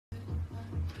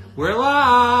We're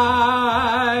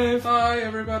live! Hi,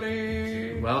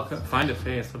 everybody. Welcome. Find a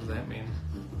face. What does that mean?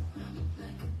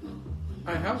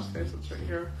 I have a face. It's right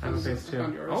here. I have a face too.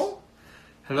 Found yours. Oh!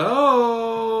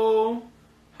 Hello!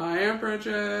 Hi, I'm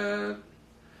Bridget.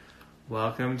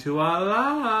 Welcome to our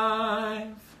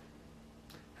live.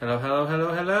 Hello, hello,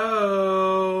 hello,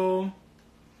 hello.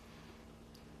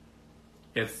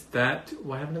 It's that...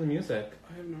 What happened to the music?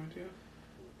 I have no idea.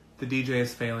 The DJ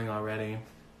is failing already.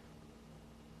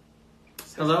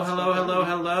 Hello, hello, hello,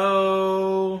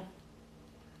 hello.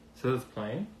 So it's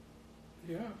playing?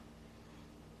 Yeah.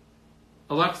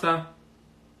 Alexa,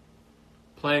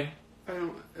 play.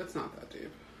 It's not that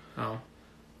deep. Oh.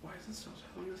 Why is it still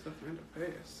telling us to find a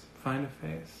face? Find a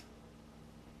face.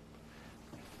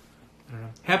 I don't know.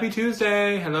 Happy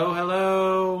Tuesday. Hello,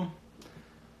 hello.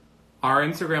 Our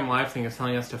Instagram live thing is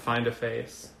telling us to find a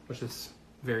face, which is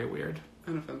very weird.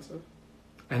 And offensive.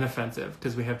 And offensive,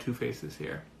 because we have two faces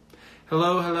here.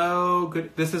 Hello, hello.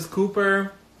 Good. This is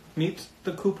Cooper. Meet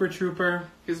the Cooper Trooper.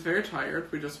 He's very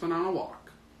tired. We just went on a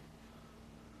walk.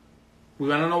 We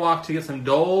went on a walk to get some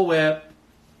Dole Whip.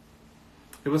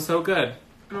 It was so good.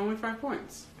 And only 5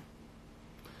 points.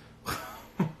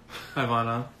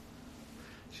 Ivana.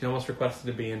 She almost requested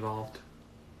to be involved.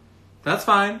 That's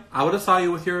fine. I would have saw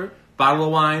you with your bottle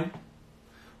of wine.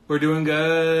 We're doing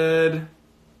good.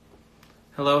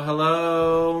 Hello,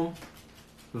 hello.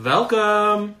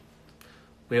 Welcome.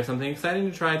 We have something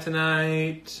exciting to try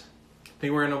tonight. I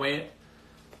think we're going to wait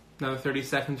another 30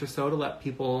 seconds or so to let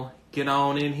people get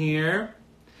on in here.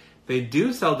 They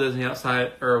do sell Disney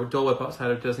outside, or Dole Whip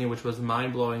outside of Disney, which was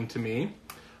mind-blowing to me.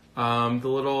 The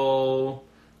little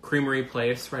creamery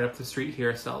place right up the street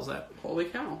here sells it. Holy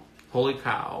cow. Holy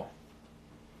cow.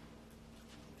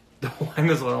 The wine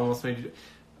is what almost made you...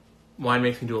 Wine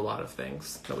makes me do a lot of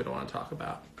things that we don't want to talk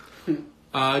about.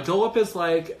 Dole Whip is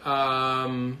like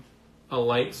a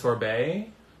light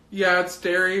sorbet. Yeah, it's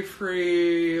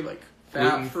dairy-free, like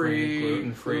fat-free,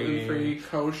 gluten-free,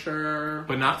 kosher.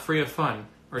 But not free of fun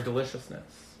or deliciousness.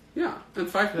 Yeah, and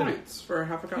 5 points for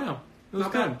half a cup. Yeah, it was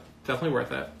Not good. bad. Definitely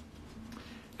worth it.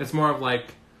 It's more of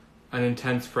like an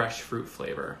intense fresh fruit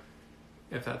flavor,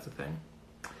 if that's a thing.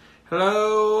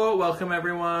 Hello, welcome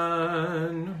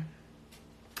everyone.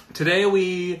 Today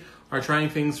we are trying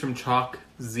things from Choc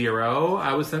Zero.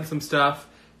 I was sent some stuff.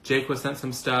 Jake was sent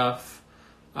some stuff.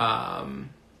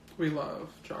 We love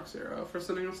Choc Zero for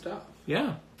sending us stuff.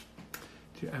 Yeah.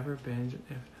 Do you ever binge?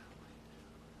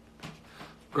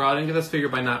 Girl, I didn't get this figure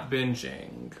by not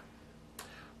binging.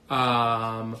 But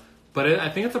I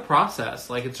think it's a process.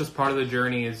 Like, it's just part of the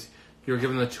journey is you're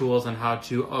given the tools on how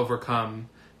to overcome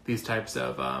these types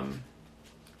of,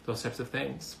 those types of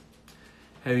things.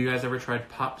 Have you guys ever tried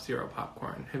Pop Zero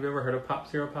popcorn? Have you ever heard of Pop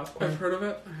Zero popcorn? I've heard of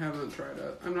it. I haven't tried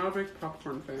it. I'm not a big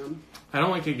popcorn fan. I don't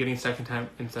like it getting stuck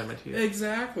inside my teeth.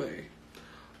 Exactly.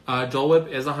 Dole Whip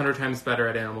is 100 times better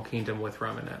at Animal Kingdom with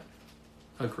rum in it.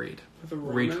 Agreed. With a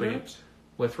rum Retweet. in it?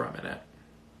 With rum in it.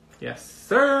 Yes,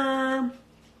 sir.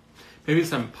 Maybe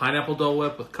some pineapple Dole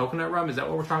Whip with coconut rum. Is that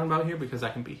what we're talking about here? Because I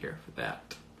can be here for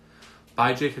that.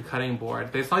 Buy Jake a cutting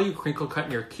board. They saw you crinkle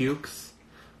cutting your cukes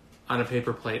on a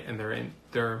paper plate, and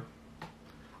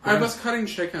I was cutting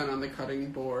chicken on the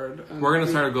cutting board. And we're gonna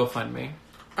start a GoFundMe.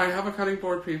 I have a cutting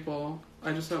board, people.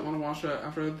 I just don't want to wash it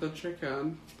after the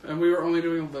chicken. And we were only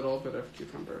doing a little bit of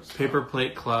cucumbers. So. Paper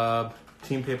Plate Club.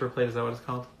 Team Paper Plate, is that what it's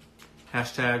called?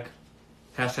 Hashtag.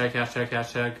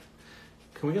 Can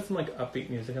we get some like upbeat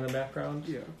music in the background?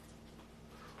 Yeah.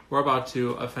 We're about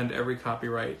to offend every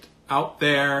copyright out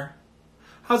there.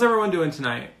 How's everyone doing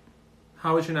tonight?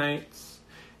 How was your nights?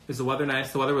 Is the weather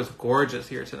nice? The weather was gorgeous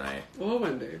here tonight. A little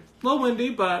windy. A little windy,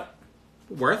 but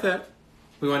worth it.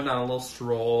 We went on a little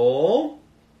stroll.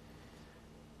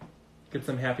 Get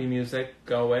some happy music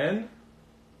going. It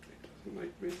doesn't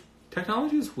like me.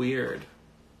 Technology is weird.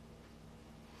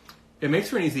 It makes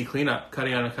for an easy cleanup,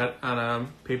 cutting on a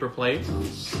paper plate.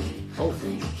 Oh.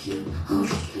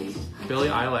 Billie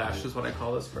Eyelash is what I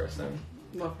call this person.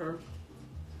 Love her.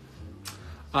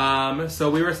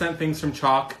 So we were sent things from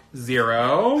Choc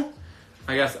Zero.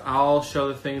 I guess I'll show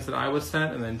the things that I was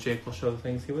sent, and then Jake will show the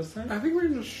things he was sent. I think we're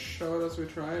going to show it as we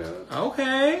try it.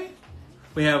 Okay.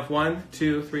 We have 1,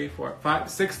 2, 3, 4,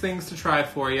 5, 6 things to try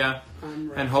for you. I'm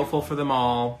ready. And hopeful for them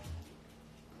all.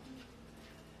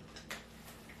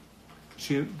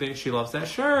 She loves that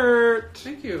shirt.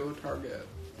 Thank you, Target.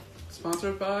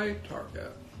 Sponsored by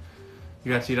Target.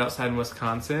 You got to eat outside in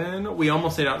Wisconsin. We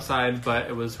almost ate outside, but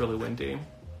it was really windy.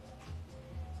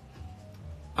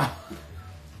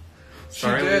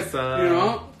 Sorry, she did, Lisa. you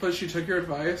know, but she took your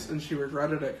advice and she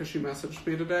regretted it because she messaged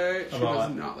me today. She About does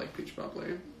what? not like peach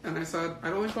bubbly. And I said, I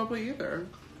don't like bubbly either.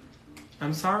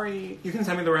 I'm sorry. You can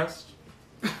send me the rest.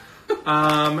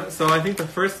 So I think the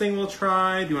first thing we'll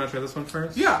try... Do you want to try this one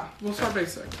first? Yeah, we'll start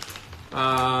basic.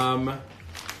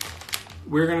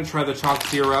 We're going to try the Choc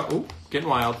Zero. Oh, getting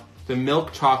wild. The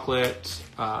milk chocolate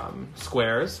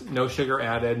squares. No sugar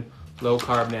added. Low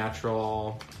carb,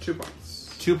 natural. 2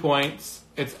 points. 2 points.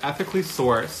 It's ethically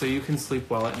sourced, so you can sleep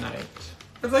well at night.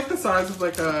 It's like the size of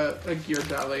like a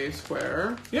Ghirardelli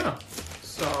square. Yeah.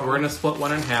 So We're going to split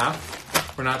one in half.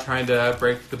 We're not trying to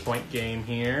break the point game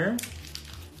here.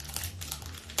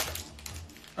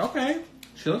 Okay.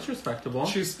 She looks respectable.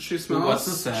 She smells. What's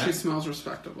the scent? She smells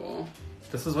respectable.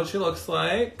 This is what she looks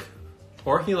like.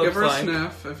 Or he looks like. Give her a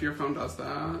sniff if your phone does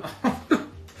that.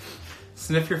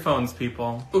 Sniff your phones,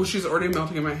 people. Oh, she's already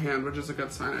melting in my hand, which is a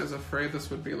good sign. I was afraid this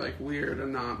would be like weird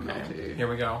and not melty. Here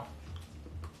we go.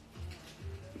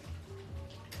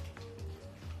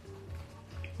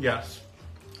 Yes.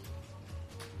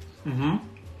 Mm-hmm.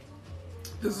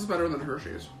 This is better than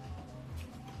Hershey's.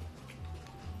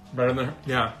 Better than...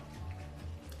 Yeah.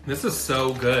 This is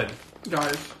so good.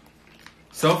 Guys.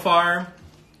 So far,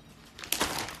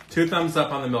 2 thumbs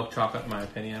up on the milk chocolate, in my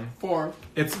opinion. 4.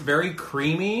 It's very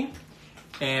creamy,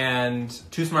 and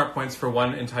 2 smart points for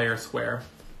 1 entire square.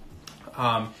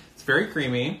 It's very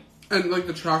creamy. And like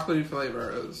the chocolatey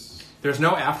flavor is... There's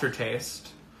no aftertaste.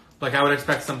 Like I would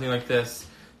expect something like this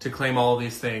to claim all of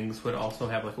these things would also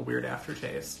have like a weird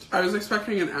aftertaste. I was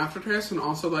expecting an aftertaste and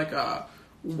also like a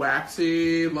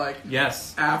waxy, like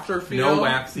yes, afterfeel. No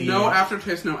waxy. No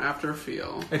aftertaste, no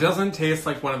afterfeel. It doesn't taste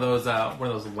like one of those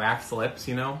wax lips,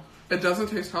 you know. It doesn't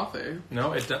taste healthy.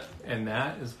 No, it does, and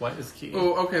that is what is key.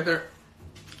 Oh, okay.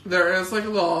 There is like a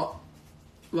little,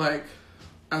 like,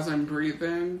 as I'm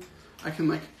breathing, I can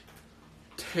like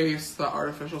taste the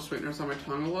artificial sweeteners on my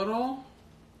tongue a little.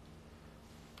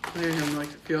 I can like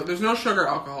feel. There's no sugar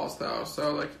alcohols though,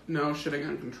 so like no shitting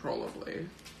uncontrollably.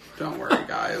 Don't worry,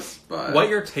 guys. But what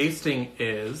you're tasting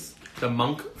is the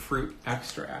monk fruit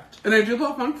extract. And I do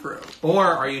love monk fruit. Or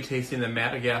are you tasting the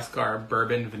Madagascar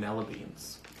bourbon vanilla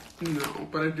beans? No,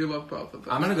 but I do love both of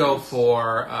them. I'm gonna go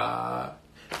for I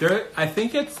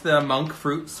think it's the monk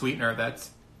fruit sweetener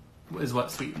is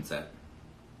what sweetens it.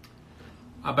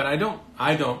 But I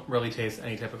don't really taste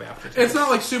any type of aftertaste. It's not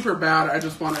like super bad. I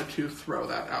just wanted to throw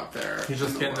that out there. He's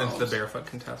just getting into the barefoot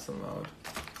contestant mode.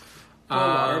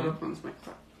 Water cleanse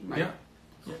my yeah.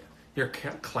 Your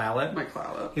clalet? My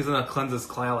clalet. He's gonna cleanse his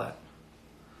clalet.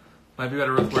 Might be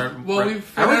better with where. Well, we've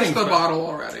finished the bottle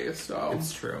already, so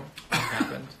it's true. It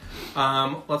happened.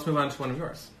 Let's move on to one of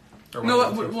yours.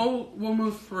 We'll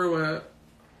move through it.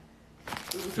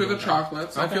 Through the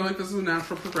chocolates. Okay. I feel like this is a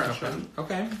natural progression.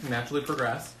 Okay. Naturally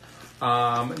progress.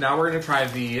 Now we're going to try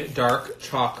the dark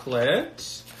chocolate.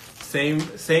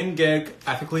 Same gig,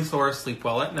 ethically sourced, sleep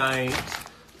well at night.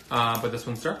 But this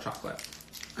one's dark chocolate.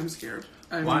 I'm scared.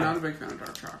 I'm Why? not a big fan of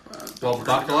dark chocolate. Well,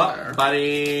 buckle up,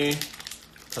 buddy.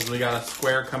 Because we got a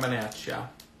square coming at ya.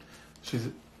 She's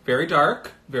very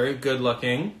dark, very good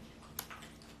looking.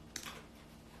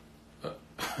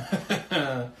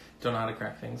 Don't know how to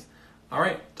crack things. All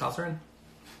right, toss her in.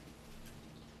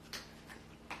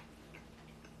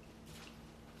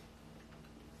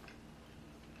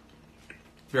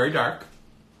 Very dark.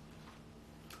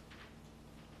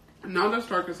 Not as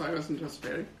dark as I was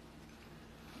anticipating.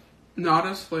 Not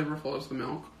as flavorful as the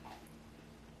milk.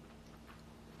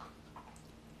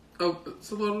 Oh,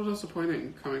 it's a little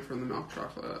disappointing coming from the milk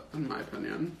chocolate, in my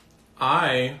opinion.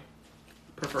 I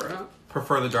prefer it.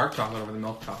 Prefer the dark chocolate over the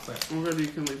milk chocolate. Already, you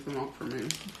can leave the milk for me.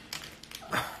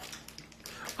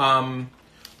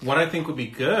 What I think would be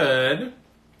good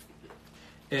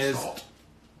is salt.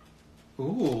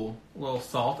 Ooh, a little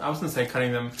salt. I was gonna say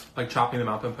cutting them, like chopping them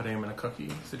up and putting them in a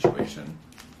cookie situation.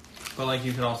 But like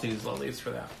you can also use lilies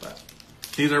for that. But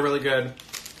these are really good.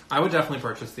 I would definitely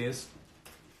purchase these.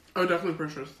 I would definitely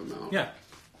purchase the milk. Yeah.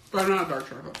 But I'm not a dark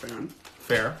chocolate fan.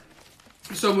 Fair.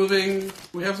 So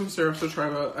we have some syrups to try,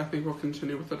 but I think we'll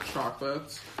continue with the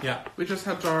chocolates. Yeah. We just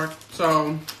had dark,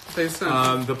 so they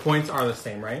sent... the points are the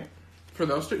same, right? For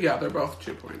those two? Yeah, they're both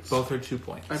 2 points. Both are 2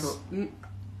 points.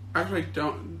 Actually,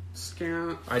 don't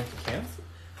scan... I can't?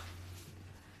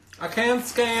 I can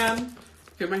scan!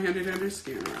 Get my handy dandy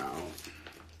scanner out.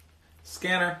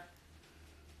 Scanner.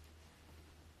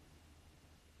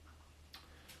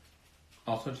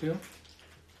 Also 2?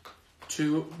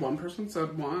 2. One person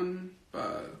said 1,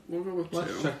 but we'll go with 2.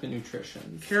 Let's check the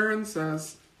nutrition. Karen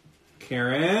says 2.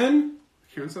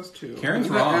 Karen says 2. Karen's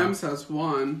wrong. M says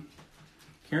 1.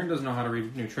 Karen doesn't know how to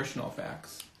read nutritional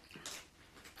facts.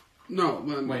 No,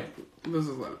 then wait. This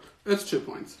is it. It's 2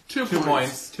 points. 2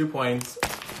 points. 2 points.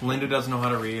 Linda doesn't know how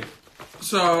to read.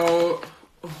 So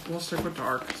we'll stick with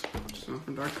dark. Just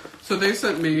nothing dark. So they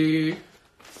sent me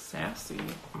Sassy.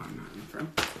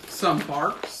 some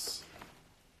barks.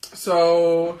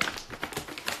 So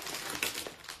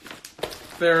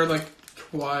they're like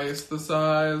twice the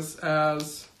size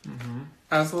as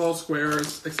the little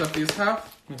squares, except these have.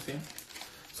 Let me see.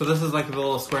 So this is like the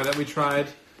little square that we tried.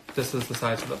 This is the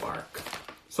size of the bark.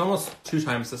 It's almost 2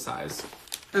 times the size.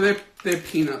 And they have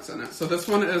peanuts in it. So this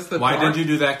one is the Why dark. did you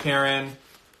do that, Karen?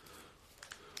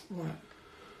 What?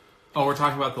 Oh, we're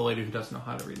talking about the lady who doesn't know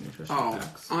how to read nutrition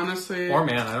facts. Honestly. Or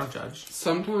man, I don't judge.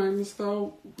 Sometimes,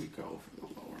 though, we go for the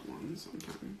lower ones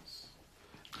sometimes.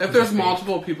 If there's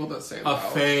multiple people that say a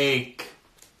fake.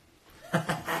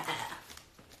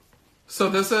 So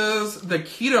this is the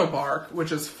keto bark,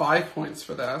 which is 5 points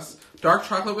for this. Dark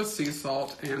chocolate with sea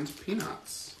salt and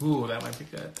peanuts. Ooh, that might be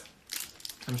good.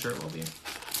 I'm sure it will be.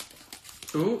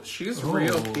 Ooh, she's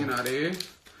real peanutty.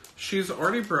 She's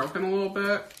already broken a little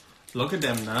bit. Look at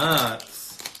them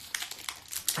nuts.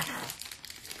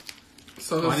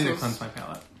 So this I need to cleanse my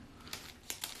palate.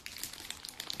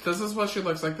 This is what she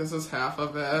looks like. This is half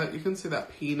of it. You can see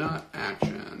that peanut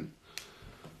action.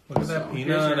 Look at that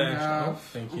peanut action. Oh,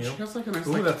 thank you. She has like a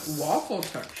nice waffle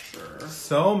texture.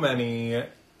 So many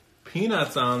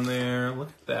peanuts on there. Look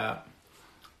at that.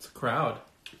 It's a crowd.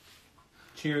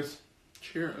 Cheers.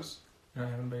 Cheers. You're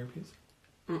not having a bigger piece?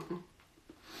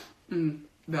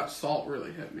 That salt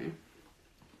really hit me.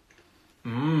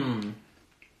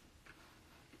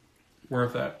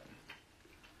 Worth it.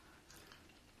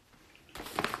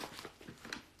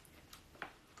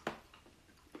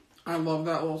 I love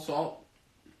that little salt.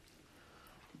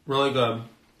 Really good.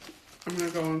 I'm gonna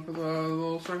go in for the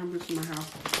little second piece in my half.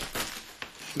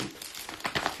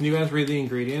 Can you guys read the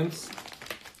ingredients?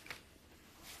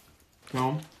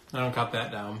 No? I don't got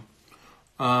that down.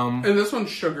 And this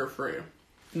one's sugar-free.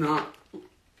 Not...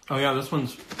 Oh yeah, this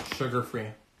one's sugar-free.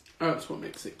 That's what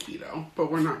makes it keto.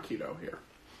 But we're not keto here.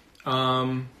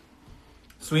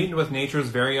 Sweetened with nature's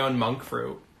very own monk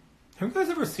fruit. Have you guys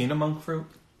ever seen a monk fruit?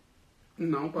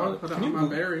 No, but I'll put it on my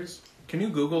berries. Can you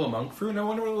Google a monk fruit? I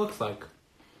wonder what it looks like.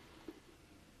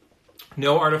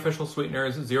 No artificial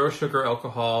sweeteners, 0 sugar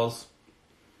alcohols.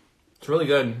 It's really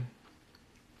good.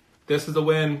 This is a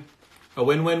win. A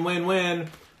win, win, win, win.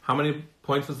 How many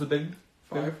points was the big?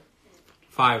 5.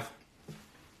 5.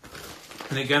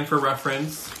 And again, for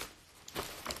reference,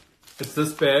 it's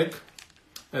this big.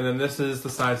 And then this is the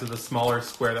size of the smaller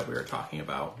square that we were talking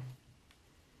about.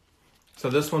 So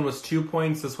this one was 2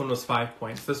 points. This one was 5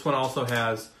 points. This one also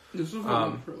has... This is what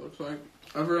monk fruit looks like.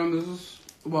 Everyone, this is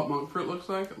what monk fruit looks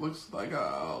like. It looks like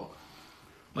a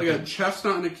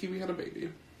chestnut and a kiwi had a baby.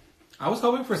 I was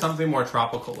hoping for something more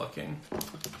tropical looking.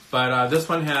 But this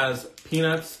one has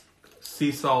peanuts,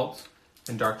 sea salt,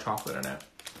 and dark chocolate in it.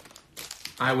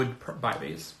 I would buy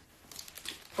these.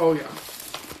 Oh, yeah.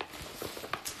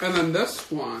 And then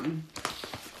this one,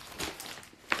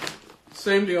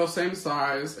 same deal, same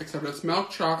size, except it's milk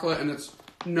chocolate and it's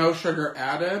no sugar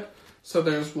added. So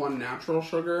there's 1 natural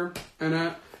sugar in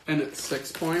it, and it's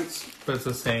 6 points. But it's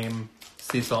the same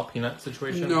sea salt peanut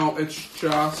situation? No, it's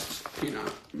just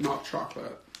peanut, milk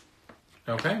chocolate.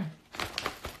 Okay.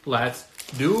 Let's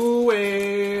do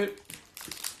it.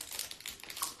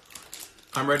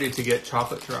 I'm ready to get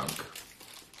chocolate drunk.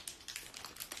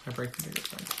 I break the bigger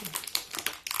one.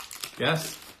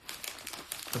 Yes.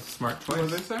 That's a smart choice. What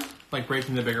did they say? Like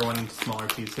breaking the bigger one into smaller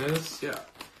pieces. Yeah.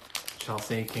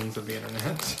 Chelsea, kings of the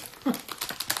internet.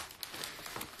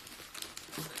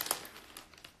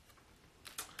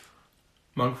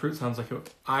 Monk fruit sounds like it.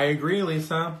 I agree,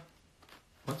 Lisa.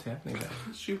 What's happening there?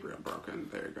 She's real broken.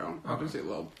 There you go. I'll just eat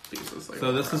little pieces. Like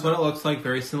so this is what it looks like.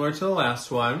 Very similar to the last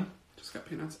one. Just got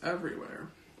peanuts everywhere.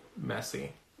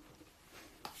 Messy.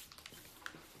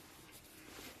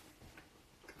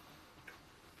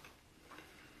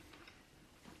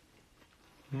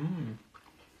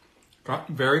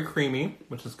 Very creamy,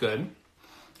 which is good.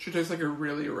 She tastes like a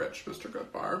really rich Mr.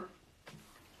 Good bar.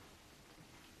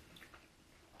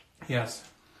 Yes.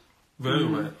 Very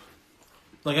rich.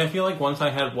 Like, I feel like once I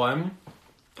had one,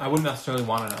 I wouldn't necessarily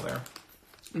want another.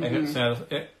 And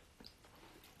it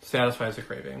satisfies the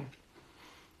craving.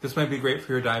 This might be great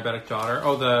for your diabetic daughter.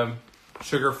 Oh, the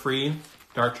sugar-free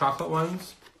dark chocolate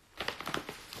ones.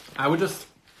 I would just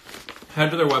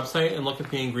head to their website and look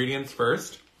at the ingredients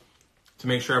first to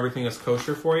make sure everything is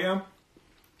kosher for you.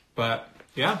 But,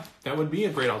 yeah, that would be a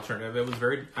great alternative. It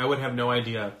was I would have no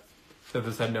idea that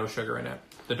this had no sugar in it.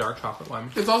 The dark chocolate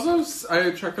one. It's also,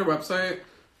 I checked their website.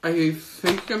 I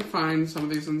think you can find some of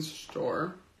these in the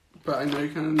store, but I know you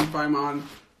can buy them on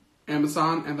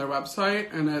Amazon and their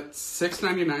website, and it's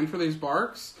 $6.99 for these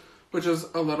barks, which is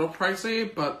a little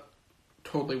pricey, but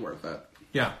totally worth it.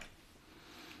 Yeah.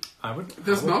 I would.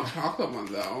 This milk chocolate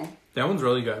one, though. That one's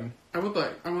really good. I want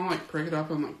to break it up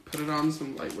and like put it on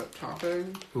some light whipped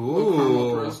topping. Ooh.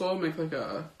 Caramel drizzle, make like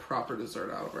a proper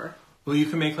dessert out of her. Well, you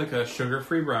can make like a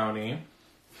sugar-free brownie.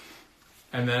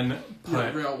 And then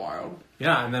put... real wild.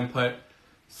 Yeah, and then put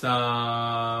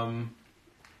some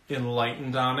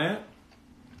Enlightened on it.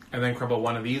 And then crumble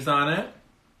one of these on it.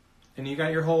 And you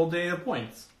got your whole day of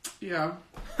points. Yeah.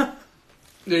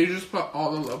 Yeah, you just put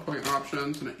all the low point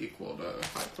options and it equal to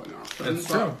high point options. That's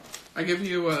true. I give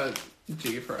you a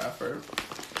D for effort.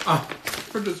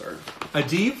 For dessert. A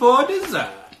D for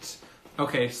dessert.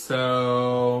 Okay,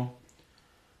 so...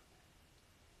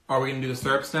 Are we going to do the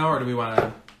syrups now, or do we want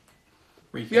to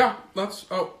recap? Yeah, let's...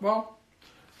 Oh, well...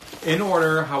 In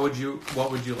order, what would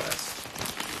you list?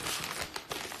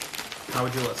 How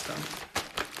would you list them?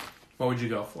 What would you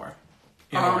go for?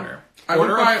 In order.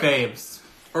 Order of faves.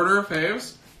 Order of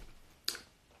faves.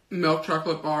 Milk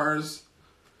chocolate bars.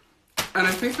 And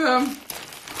I think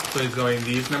So he's going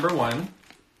these number one.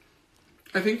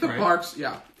 I think the barks...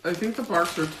 Yeah. I think the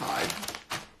barks are tied.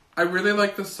 I really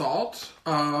like the salt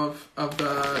of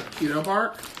the keto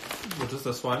bark. Which is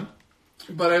this one?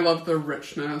 But I love the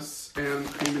richness and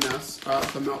creaminess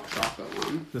of the milk chocolate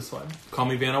one. This one. Call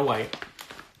me Vanna White.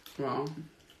 Wow.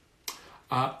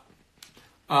 How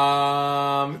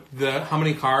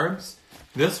many carbs?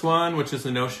 This one, which is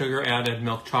the no sugar added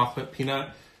milk chocolate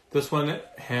peanut, this one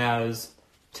has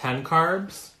 10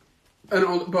 carbs. But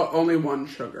only one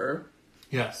sugar.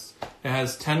 Yes. It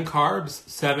has 10 carbs,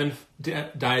 7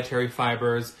 dietary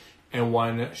fibers, and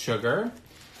 1 sugar.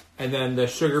 And then the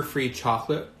sugar-free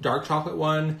dark chocolate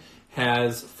one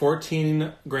has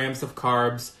 14 grams of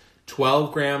carbs,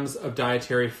 12 grams of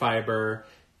dietary fiber,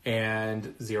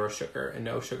 and 0 sugar and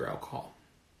no sugar alcohol.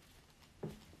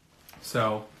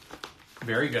 So,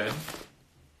 very good.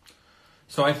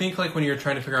 So I think like when you're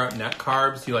trying to figure out net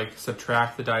carbs, you like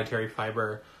subtract the dietary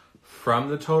fiber from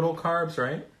the total carbs,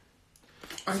 right?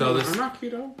 I'm not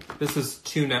keto. This is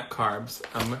 2 net carbs.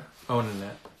 I'm owning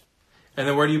it. And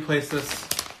then where do you place this?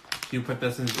 Do you put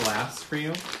this in glass for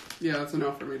you? Yeah, that's a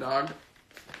no for me, dog.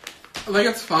 Like,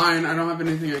 it's fine. I don't have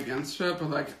anything against it, but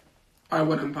like, I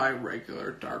wouldn't buy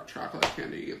regular dark chocolate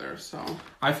candy either, so.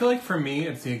 I feel like for me,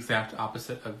 it's the exact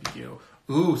opposite of you.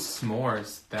 Ooh,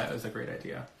 s'mores. That is a great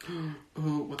idea.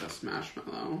 Ooh, with a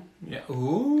marshmallow. Yeah.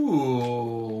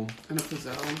 Ooh. And a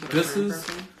pizzelle. This is,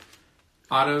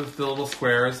 out of the little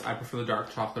squares, I prefer the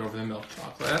dark chocolate over the milk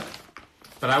chocolate.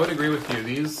 But I would agree with you.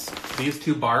 These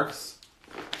 2 barks,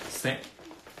 same.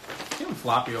 I'm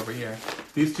floppy over here.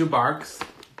 These 2 barks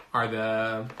are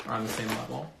on the same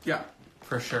level. Yeah.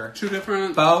 For sure. 2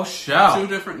 different... Faux show. 2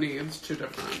 different needs. 2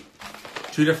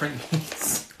 different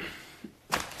needs.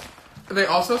 They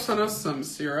also sent us some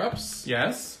syrups.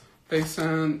 Yes. They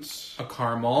sent... A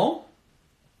caramel.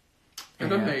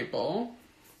 And a maple.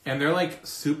 And they're like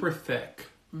super thick.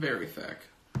 Very thick.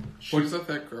 She's a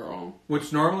thick girl.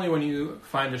 Which normally when you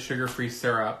find a sugar-free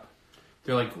syrup,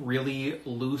 they're like really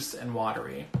loose and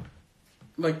watery.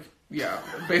 Like, yeah.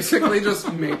 Basically just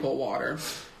maple water.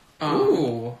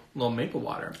 Ooh. Little maple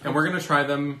water. And we're going to try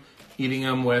them, eating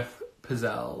them with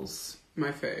pizzelles.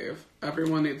 My fave.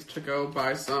 Everyone needs to go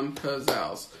buy some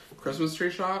pizzelles. Christmas Tree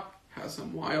Shop has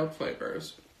some wild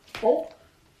flavors. Oh,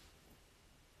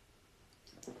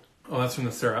 that's from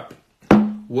the syrup.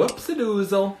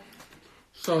 Whoopsie-doozle.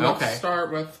 So let's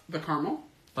start with the caramel.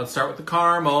 Let's start with the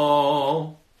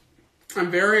caramel. I'm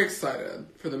very excited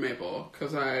for the maple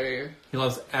because He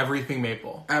loves everything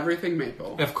maple. Everything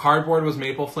maple. If cardboard was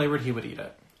maple flavored, he would eat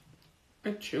it.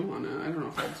 I'd chew on it. I don't know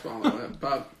if I'd swallow it,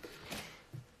 but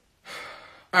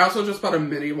I also just bought a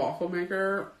mini waffle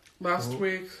maker last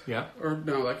week. Yeah. Or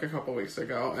no, like a couple weeks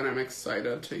ago, and I'm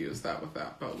excited to use that with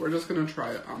that. But we're just going to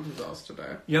try it on pizzelles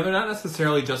today. Yeah, they're not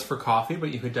necessarily just for coffee,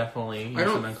 but you could definitely use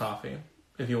them in coffee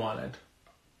if you wanted.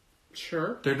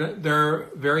 Sure. They're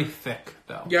very thick,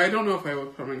 though. Yeah, I don't know if I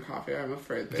would put them in coffee. I'm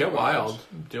afraid they Get wild.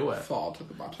 Do it. Fall to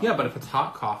the bottom. Yeah, but if it's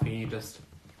hot coffee, you just...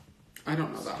 I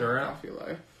don't know that coffee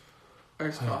life.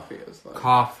 Iced coffee is like...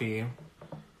 Coffee.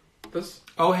 This...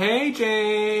 Oh, hey,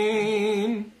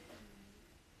 Jane!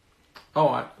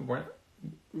 Oh, what?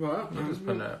 I'm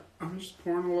just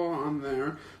pouring a little on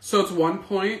there. So it's 1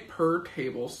 point per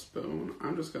tablespoon.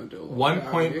 I'm just going to do a little 1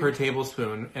 point per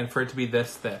tablespoon, and for it to be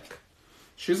this thick.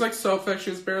 She's like so thick,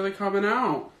 she's barely coming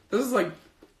out. This is like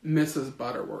Mrs.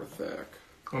 Butterworth thick.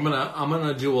 I'm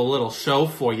gonna do a little show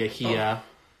for you here. Oh.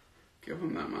 Give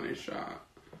him that money shot.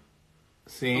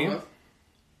 See? Oh,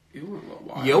 you went a little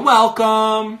wild. You're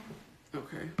welcome.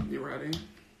 Okay, you ready?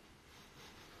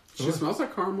 She smells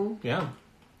like caramel. Yeah.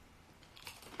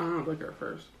 I'll lick her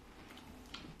first.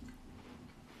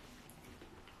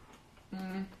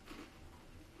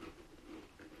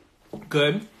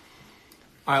 Good.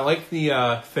 I like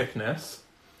the thickness.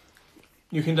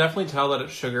 You can definitely tell that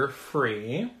it's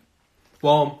sugar-free.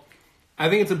 Well, I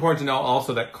think it's important to know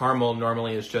also that caramel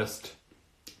normally is just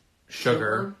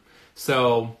sugar.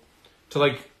 So, to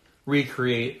like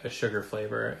recreate a sugar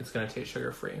flavor, it's going to taste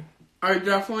sugar-free. I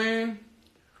definitely...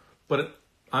 But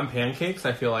on pancakes,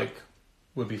 I feel like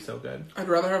would be so good. I'd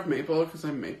rather have maple because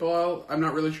I'm maple. I'm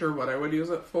not really sure what I would use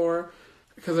it for.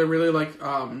 Because I really like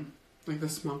the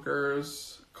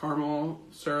Smucker's caramel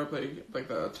syrup, like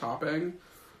the topping.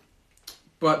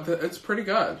 But it's pretty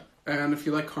good. And if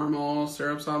you like caramel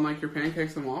syrups on like your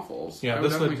pancakes and waffles, I would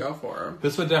definitely go for them.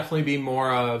 This would definitely be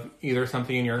more of either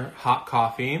something in your hot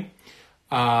coffee.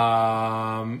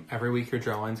 Every week your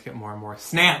drawlines get more and more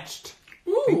snatched.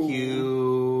 Ooh. Thank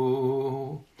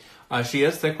you. She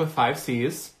is thick with 5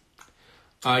 C's.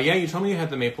 Yeah, you told me you had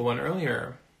the maple one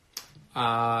earlier.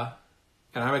 And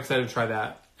I'm excited to try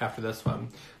that after this one.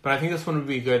 But I think this one would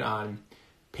be good on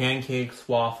pancakes,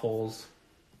 waffles,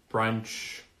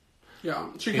 brunch. Yeah,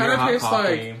 she kind of tastes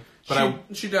coffee, like...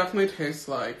 She definitely tastes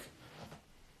like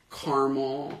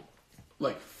caramel,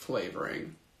 like,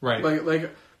 flavoring. Right.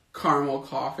 Like caramel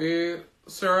coffee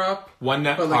syrup. One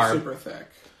net but, carb. like, super thick.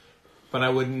 But I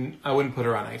wouldn't put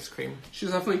her on ice cream. She's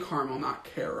definitely caramel, not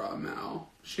caramel.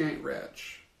 She ain't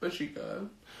rich, but she good.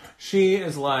 She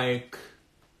is like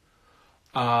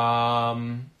a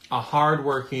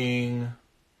hardworking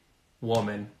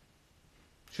woman.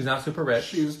 She's not super rich.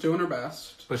 She's doing her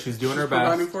best. But she's doing her best. She's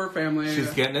providing for her family.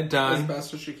 She's getting it done. As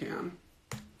best as she can.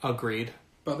 Agreed.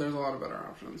 But there's a lot of better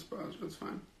options, but it's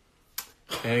fine.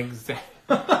 Exactly.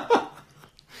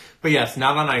 But yes,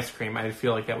 not on ice cream. I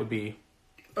feel like that would be...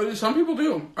 Some people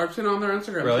do. I've seen it on their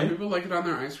Instagram. Really? Some people like it on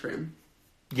their ice cream.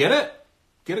 Get it?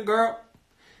 Get it, girl?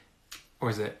 Or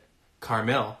is it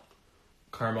caramel?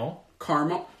 Caramel?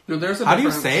 Caramel? No, there's a How do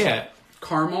difference. you say it?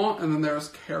 Caramel, and then there's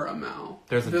caramel.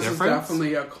 There's a difference? This is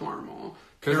definitely a caramel.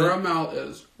 Caramel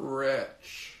is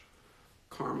rich.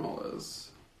 Caramel is...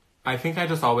 I think I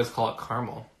just always call it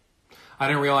caramel. I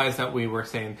didn't realize that we were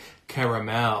saying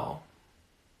caramel.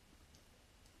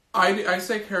 I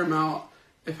say caramel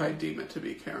if I deem it to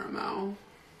be caramel.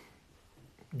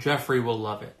 Jeffrey will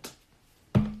love it.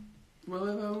 Will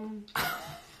I though?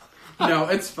 No,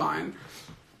 it's fine.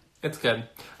 It's good.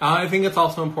 I think it's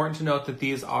also important to note that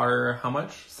these are, how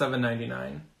much?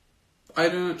 $7.99. I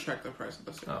didn't check the price of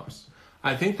the syrups. Oh.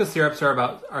 I think the syrups are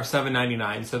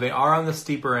 $7.99, so they are on the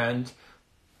steeper end.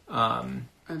 I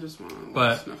just want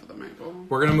to sniff of the maple.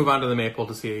 We're going to move on to the maple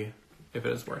to see if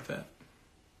it is worth it.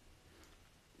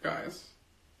 Guys.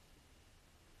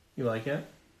 You like it?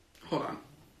 Hold on.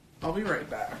 I'll be right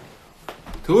back.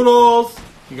 Toodles!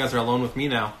 You guys are alone with me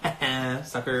now.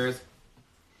 Suckers.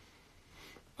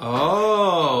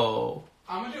 Oh.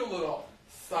 I'm going to do a little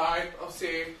side. Let's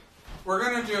see. We're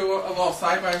going to do a little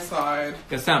side-by-side.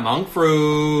 It's that monk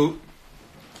fruit.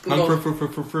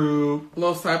 Fruit. A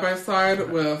little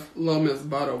side-by-side with Little Miss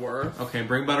Butterworth. Okay,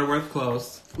 bring Butterworth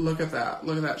close. Look at that.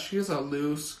 Look at that. She's a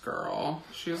loose girl.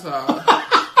 She's a...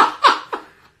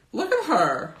 Look at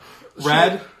her.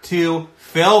 Red to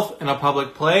filth in a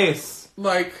public place.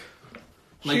 Like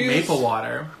maple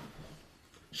water.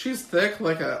 She's thick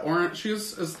like a orange.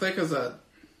 She's as thick as a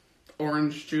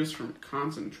orange juice from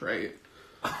concentrate.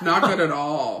 Not good at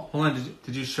all. Hold on,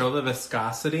 did you show the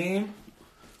viscosity?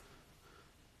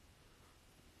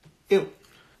 Ew.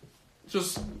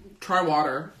 Just try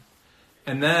water.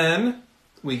 And then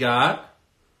we got...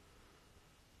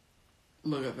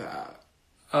 Look at that.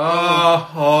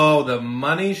 Oh, the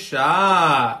money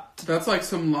shot. That's like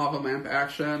some lava lamp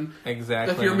action.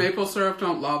 Exactly. If your maple syrup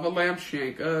don't lava lamp, she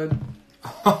ain't good.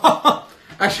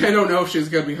 Actually, I don't know if she's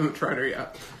good. We haven't tried her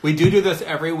yet. We do this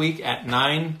every week at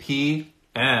 9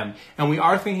 p.m. And we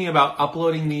are thinking about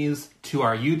uploading these to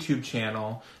our YouTube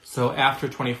channel. So after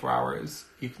 24 hours,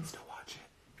 you can still watch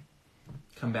it.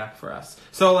 Come back for us.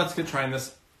 So let's get trying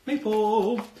this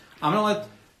maple. I'm going to let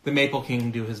the Maple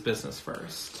King do his business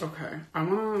first. Okay. I'm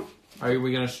going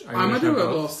to do a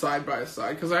little side by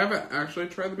side because I haven't actually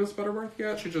tried the Miss Butterworth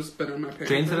yet. She's just been in my pantry.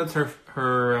 Jane said it's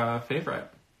her favorite.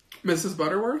 Mrs.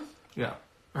 Butterworth? Yeah.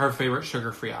 Her favorite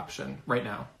sugar-free option right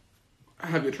now.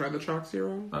 Have you tried the Choc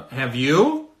Zero? Have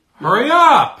you? Hurry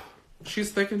up!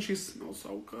 She's thick and she smells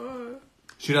so good.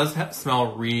 She does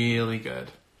smell really good.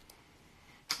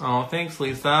 Oh, thanks,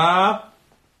 Lisa.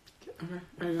 Okay.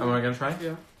 Am I going to try?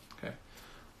 Yeah. Okay.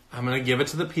 I'm going to give it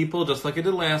to the people just like I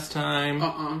did last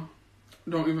time.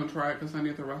 Don't even try it because I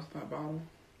need the rest of that bottle.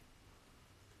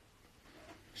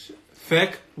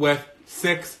 Thick with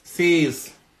 6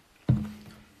 C's.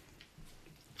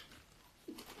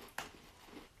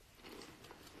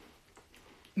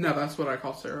 No, that's what I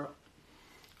call syrup.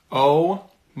 Oh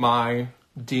my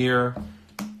dear,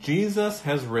 Jesus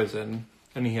has risen,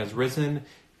 and he has risen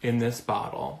in this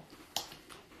bottle.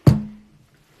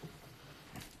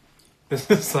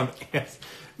 This is some, yes,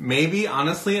 maybe,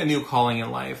 honestly, a new calling in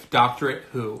life. Doctorate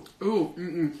who?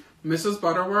 Ooh, Mrs.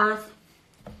 Butterworth.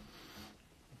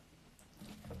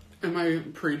 In my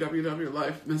pre-WW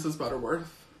life, Mrs.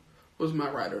 Butterworth was my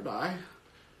ride or die.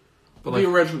 But the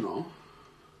original.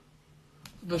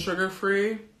 The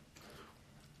sugar-free.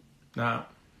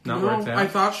 Not where it's at. I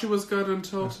thought she was good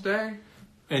until today.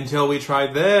 Until we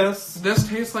tried this. This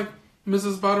tastes like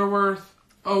Mrs. Butterworth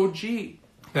OG.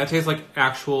 That tastes like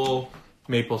actual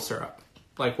maple syrup.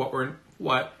 Like what we're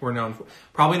known for.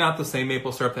 Probably not the same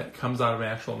maple syrup that comes out of an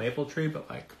actual maple tree, but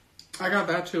like... I got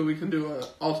that too. We can do a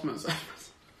ultimate set.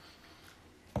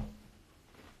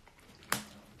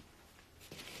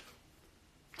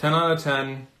 10 out of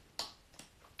 10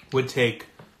 would take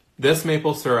this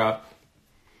maple syrup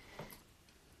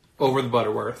over the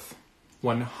Butterworth.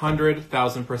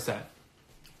 100,000%.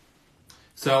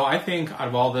 So I think out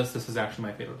of all this is actually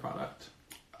my favorite product.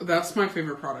 That's my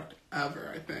favorite product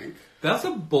ever, I think. That's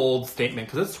a bold statement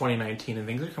because it's 2019 and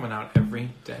things are coming out every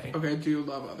day. Okay, I do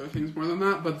love other things more than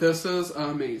that, but this is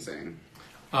amazing.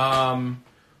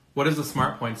 What is the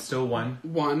smart point? Still one?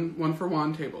 One for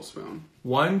 1 tablespoon.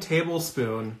 1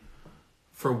 tablespoon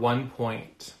for 1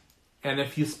 point. And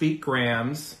if you speak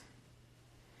grams...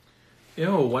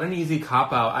 Ew, what an easy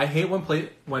cop-out. I hate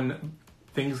when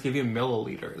things give you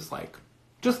milliliters. Like,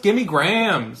 just give me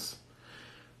grams.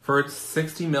 For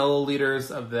 60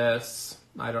 milliliters of this,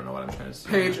 I don't know what I'm trying to say.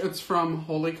 Paige, it's from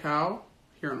Holy Cow,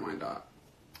 here in Wine Dot.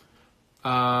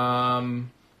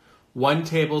 1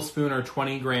 tablespoon or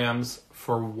 20 grams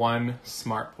for 1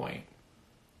 smart point.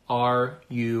 Are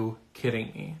you kidding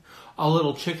me? A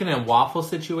little chicken and waffle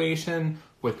situation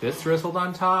with this drizzled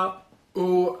on top.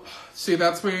 Ooh, see,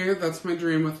 that's my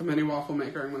dream with the mini waffle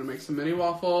maker. I'm going to make some mini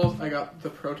waffles. I got the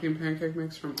protein pancake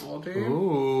mix from Aldi.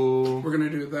 Ooh. We're going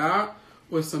to do that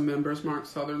with some Members Mark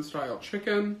Southern style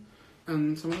chicken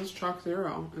and some of this Choc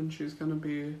Zero. And she's going to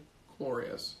be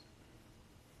glorious.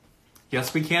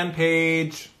 Yes, we can,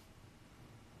 Paige.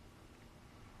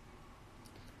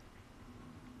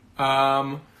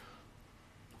 I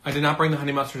did not bring the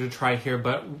honey mustard to try here,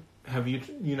 but have you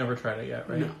never tried it yet,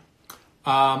 right? No.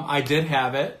 I did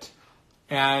have it,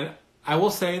 and I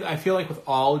will say I feel like with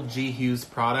all G. Hughes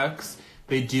products,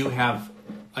 they do have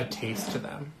a taste to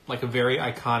them, like a very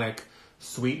iconic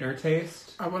sweetener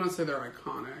taste. I wouldn't say they're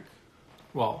iconic.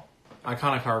 Well,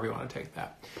 iconic, however you want to take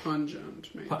that. Pungent,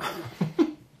 maybe.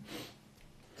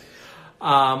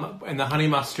 And the honey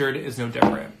mustard is no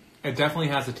different. It definitely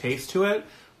has a taste to it,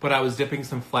 but I was dipping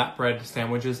some flatbread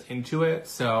sandwiches into it,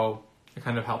 so it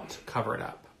kind of helped cover it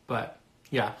up. But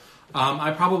yeah.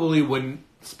 I probably wouldn't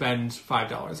spend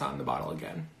 $5 on the bottle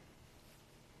again.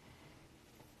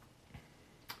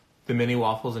 The mini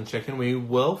waffles and chicken, we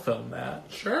will film that.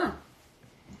 Sure.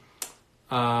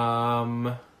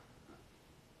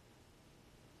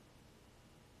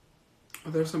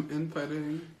 There's some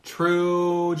infighting.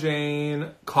 True,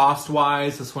 Jane.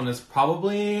 Cost-wise, this one is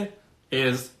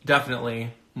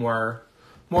definitely more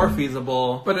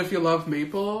feasible. But if you love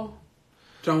maple...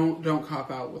 Don't cop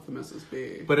out with the Mrs.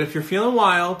 B. But if you're feeling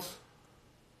wild,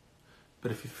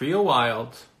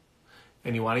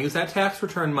 and you want to use that tax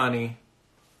return money,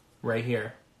 right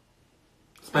here.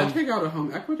 I'll take out a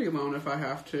home equity loan if I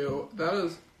have to. That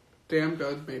is damn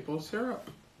good maple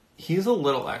syrup. He's a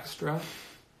little extra,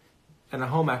 and a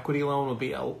home equity loan would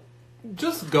be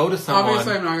just go to someone.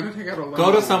 Obviously, I'm not going to take out a loan.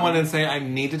 Go to someone and say, I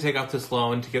need to take out this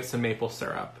loan to get some maple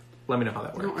syrup. Let me know how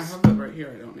that works. No, I have that right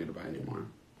here. I don't need to buy any more.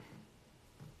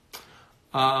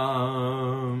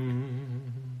 A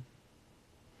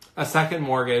second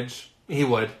mortgage, he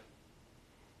would.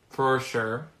 For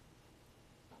sure.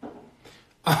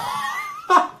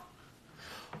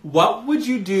 What would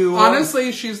you do?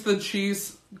 Honestly, she's the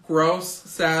gross,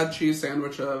 sad cheese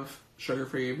sandwich of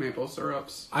sugar-free maple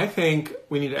syrups. I think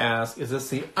we need to ask, is this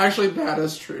the... Actually, that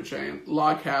is true, Jane.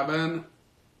 Log Cabin,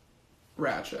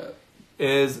 ratchet.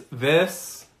 Is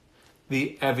this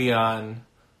the Evian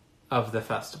of the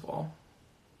festival?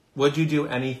 Would you do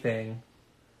anything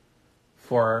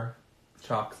for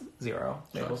Choc Zero?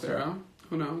 Choc Zero?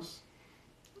 Who knows?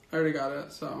 I already got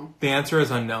it, so... The answer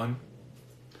is unknown.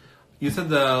 You said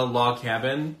the Log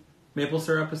Cabin maple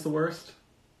syrup is the worst?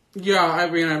 Yeah, I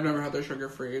mean, I've never had their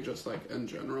sugar-free, just, like, in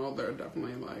general. They're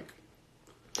definitely, like...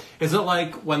 Is it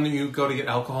like when you go to get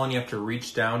alcohol and you have to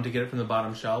reach down to get it from the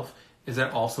bottom shelf? Is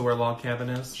that also where Log Cabin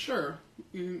is? Sure.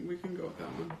 We can go with that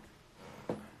one.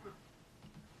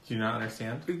 Do you not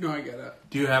understand? No, I get it.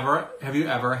 Have you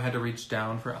ever had to reach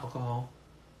down for alcohol?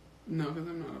 No, because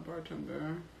I'm not a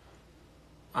bartender.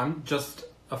 I'm just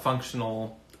a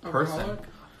functional person.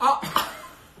 Alcoholic?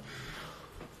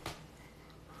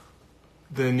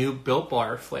 The new Built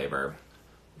Bar flavor.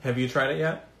 Have you tried it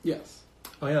yet? Yes.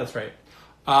 Oh yeah, that's right.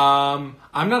 I'm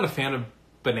not a fan of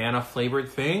banana flavored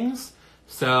things,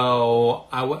 so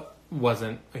I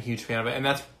wasn't a huge fan of it, and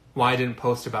that's why I didn't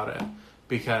post about it,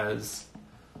 because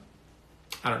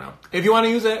I don't know. If you want to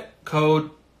use it,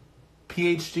 code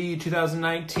PhD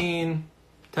 2019,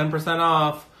 10%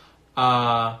 off.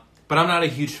 But I'm not a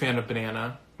huge fan of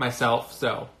banana myself,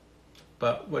 so.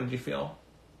 But what did you feel?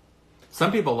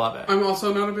 Some people love it. I'm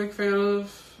also not a big fan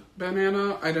of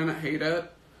banana. I didn't hate it.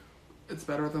 It's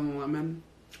better than lemon.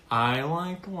 I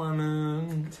like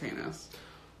lemon. It's heinous.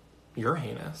 You're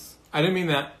heinous. I didn't mean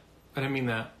that.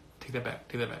 Take that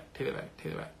back.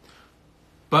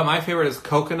 But my favorite is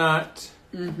coconut.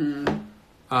 Mm-hmm.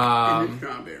 And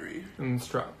strawberry. And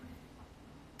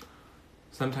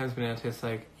sometimes banana tastes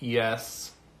like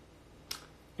yes.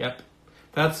 Yep.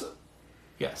 That's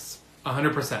yes.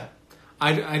 100%.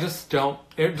 I just don't.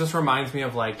 It just reminds me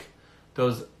of like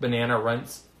those banana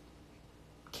runts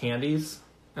candies,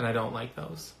 and I don't like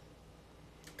those.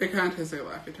 It kind of tastes like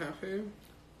Laffy Taffy.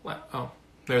 Oh,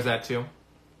 there's that too.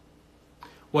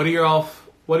 What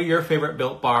are your favorite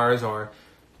Built Bars, or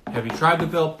have you tried the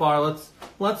Built Bar?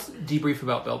 Let's debrief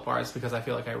about Built Bars, because I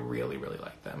feel like I really, really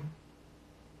like them.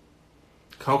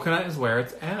 Coconut is where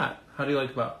it's at. Do you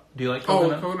like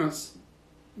coconut? Oh, coconut's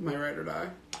my ride or die.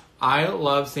 I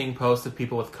love seeing posts of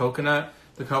people with coconut,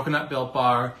 the coconut Built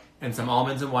Bar, and some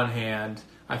almonds in one hand.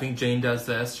 I think Jane does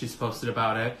this. She's posted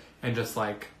about it, and just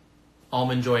like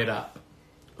almond joy it up.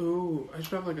 Ooh, I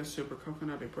should have like a super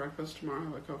coconutty breakfast tomorrow. I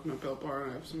have a coconut Built Bar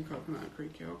and I have some coconut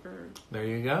Greek yogurt. There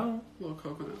you go. A little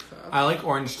coconut fat. I like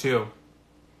orange too.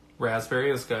 Raspberry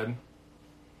is good.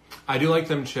 I do like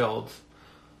them chilled.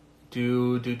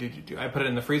 I put it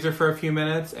in the freezer for a few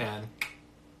minutes and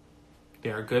they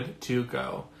are good to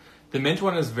go. The mint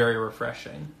one is very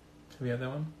refreshing. Have you had that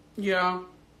one? Yeah.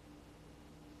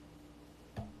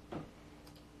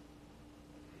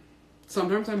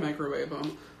 Sometimes I microwave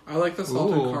them. I like the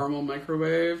salted caramel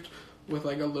microwaved with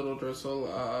like a little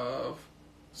drizzle of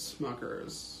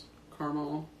Smucker's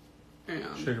caramel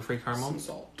and sugar-free caramel, some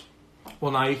salt.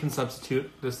 Well, now you can substitute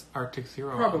this Arctic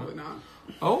Zero. Probably not.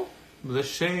 Oh, the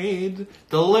shade.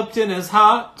 The Lipton is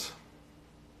hot.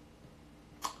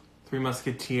 Three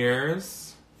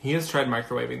Musketeers. He has tried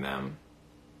microwaving them.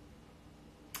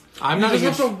 You just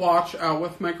have to watch out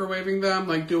with microwaving them.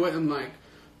 Like, do it in like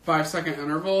 5-second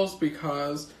intervals,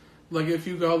 because like if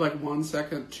you go like 1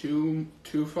 second too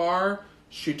far,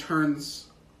 she turns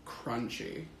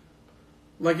crunchy.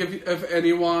 Like if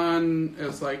anyone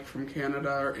is like from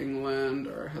Canada or England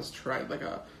or has tried like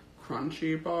a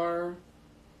crunchy bar,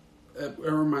 it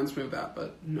reminds me of that,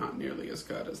 but not nearly as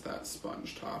good as that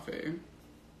sponge toffee.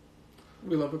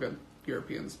 We love a good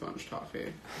European sponge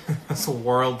toffee. That's a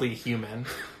worldly human.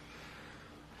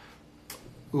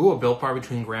 Ooh, a Built Bar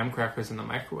between graham crackers in the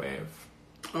microwave.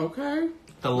 Okay.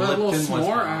 The little Lipton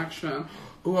s'more action.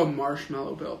 Ooh, a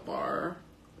marshmallow Built Bar.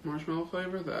 Marshmallow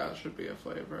flavor? That should be a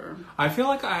flavor. I feel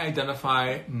like I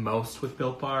identify most with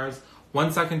Built Bars.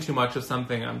 1 second too much of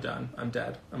something, I'm done. I'm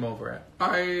dead. I'm over it.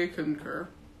 I concur.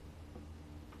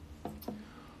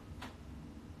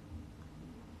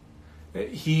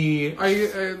 He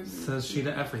says she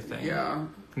to everything. Yeah.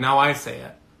 Now I say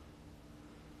it.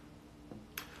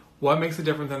 What makes it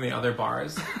different than the other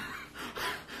bars?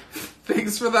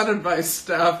 Thanks for that advice,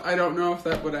 Steph. I don't know if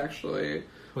that would actually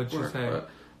What'd you work, say?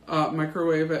 But,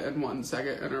 microwave it in 1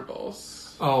 second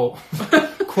intervals. Oh,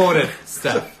 quoted,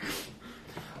 Steph.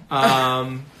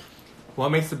 What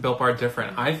makes the Built Bar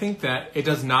different? I think that it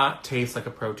does not taste like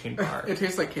a protein bar. It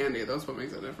tastes like candy. That's what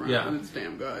makes it different. Yeah. And it's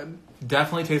damn good.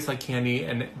 Definitely tastes like candy,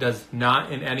 and it does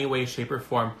not in any way, shape, or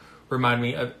form remind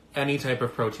me of any type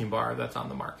of protein bar that's on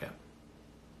the market.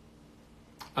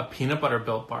 A peanut butter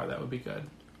Built Bar, that would be good.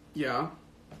 Yeah.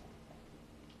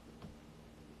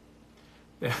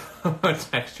 What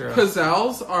texture?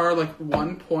 Pizzelles are like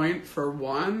 1 point for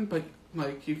one, but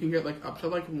like you can get like up to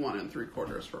like 1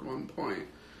 3/4 for 1 point.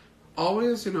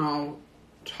 Always,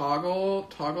 toggle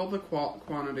the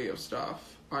quantity of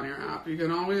stuff on your app. You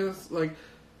can always like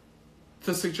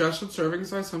the suggested serving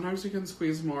size. Sometimes you can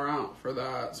squeeze more out for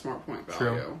that smart point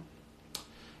value. True.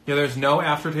 Yeah, there's no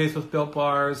aftertaste with Built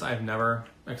Bars. I've never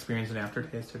experienced an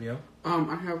aftertaste. Have you?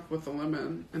 I have with the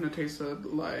lemon, and it tasted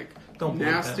like Don't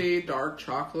nasty, dark,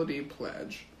 chocolatey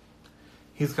Pledge.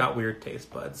 He's got weird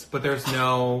taste buds, but there's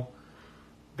no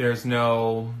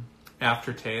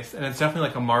aftertaste. And it's definitely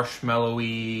like a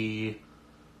marshmallowy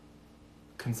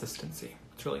consistency.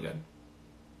 It's really good.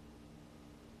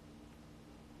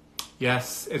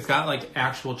 Yes, it's got like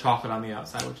actual chocolate on the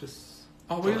outside, which is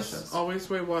delicious. Always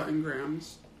weigh what in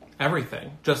grams?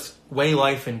 Everything. Just weigh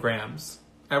life in grams.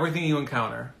 Everything you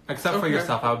encounter. Except for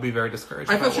yourself, I would be very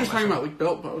discouraged. I thought you were talking about like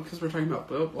Built Bar, because we're talking about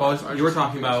Built Bar. Well, you were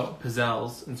talking about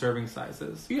pizzelles and serving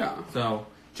sizes. Yeah. So,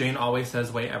 Jane always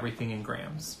says weigh everything in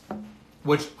grams.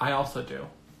 Which I also do.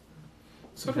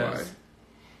 So do I.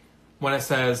 When it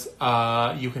says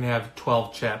you can have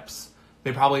 12 chips,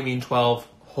 they probably mean 12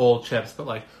 whole chips, but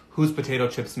like, whose potato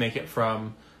chips make it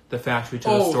from the factory to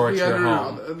the store to your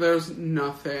home? No. There's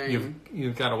nothing.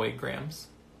 You've got to weigh grams.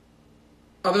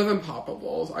 Other than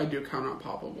Poppables, I do count out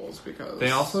Poppables because... They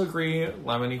also agree,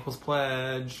 lemon equals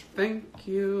pledge. Thank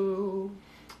you.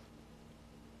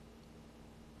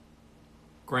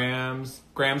 Grams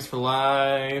for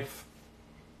life.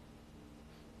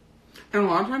 And a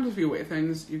lot of times if you weigh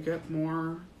things, you get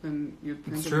more than you'd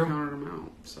think It's if true. you counted them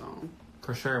out, so...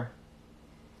 For sure.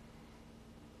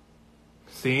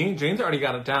 See? Jane's already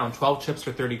got it down. 12 chips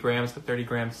for 30 grams, but 30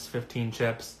 grams is 15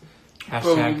 chips.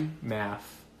 Hashtag Boom.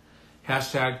 math.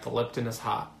 Hashtag the Lipton is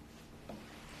hot.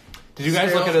 Did you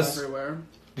guys look at his... everywhere.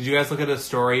 Did you guys look at his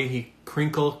story? He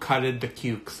crinkle-cutted the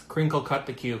cukes. Crinkle-cut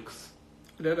the cukes.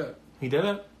 I did it. He did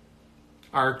it.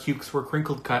 Our cukes were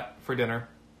crinkled cut for dinner.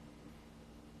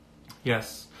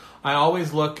 Yes. I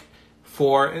always look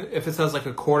for, if it says like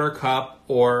a quarter cup,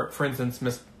 or for instance,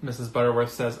 Mrs.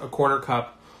 Butterworth says a quarter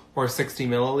cup or 60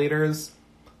 milliliters,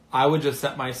 I would just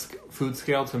set my food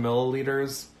scale to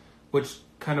milliliters, which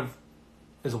kind of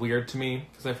is weird to me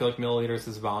because I feel like milliliters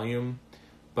is volume,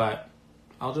 but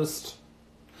I'll just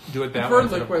do it that way. For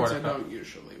instead of liquids, I quarter cup. don't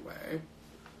usually weigh.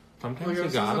 Sometimes Like you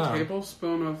if this is a gotta.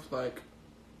 tablespoon of like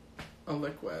a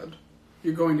liquid,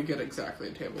 you're going to get exactly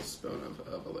a tablespoon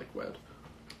of a liquid.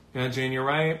 Yeah, Jane, you're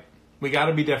right. We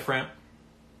gotta be different.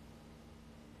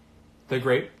 The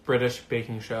Great British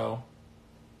Baking Show.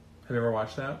 Have you ever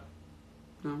watched that?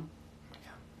 No? Yeah.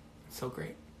 It's so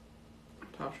great.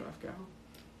 Top Chef gal.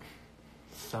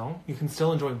 So, you can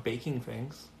still enjoy baking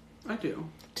things. I do.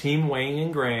 Team weighing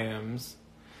in grams.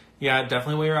 Yeah,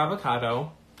 definitely weigh your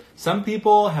avocado. Some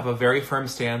people have a very firm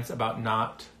stance about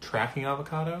not tracking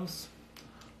avocados.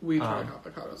 We track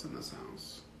avocados in this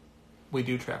house. We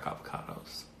do track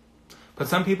avocados. But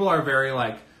some people are very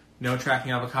like, no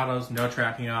tracking avocados, no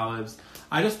tracking olives.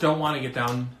 I just don't want to get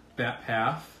down that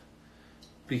path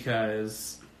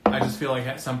because I just feel like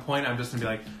at some point I'm just going to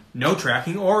be like, no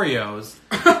tracking Oreos.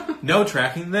 No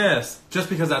tracking this. Just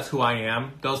because that's who I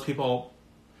am. Those people,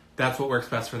 that's what works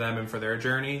best for them and for their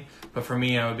journey. But for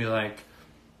me, I would be like,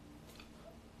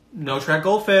 no track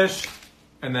goldfish.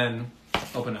 And then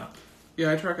open up.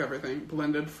 Yeah, I track everything.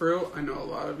 Blended fruit. I know a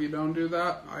lot of you don't do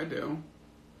that. I do.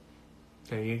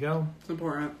 There you go. It's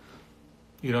important.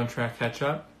 You don't track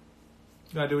ketchup.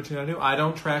 You gotta do what you gotta do. I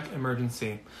don't track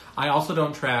emergency. I also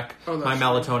don't track my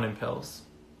melatonin pills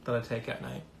that I take at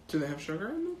night. Do they have sugar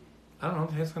in them? I don't know.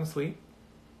 It tastes kind of sweet.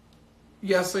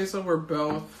 Yes, Lisa, we're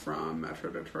both from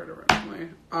Metro Detroit originally.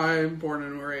 I'm born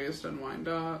and raised in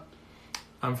Wyandotte.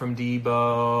 I'm from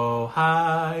Dearborn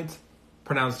Heights.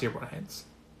 Pronounced Dearborn Heights.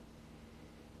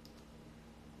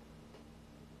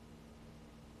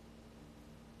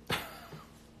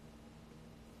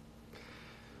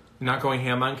 You're not going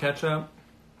ham on ketchup?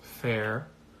 Fair.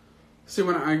 See,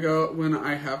 when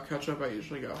I have ketchup, I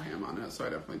usually go ham on it, so I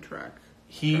definitely track.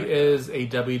 He is a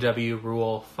WW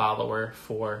rule follower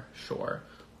for sure.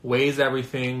 Weighs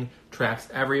everything, tracks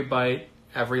every bite,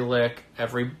 every lick,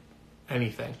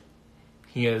 anything.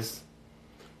 He is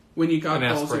when you got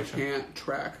an goals, aspiration. You can't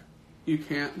track. You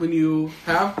can't. When you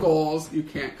have goals, you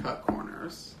can't cut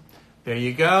corners. There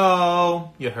you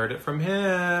go. You heard it from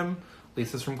him.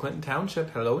 Lisa's from Clinton Township.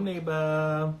 Hello,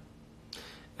 neighbor.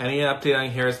 Any update on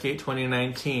Harrisgate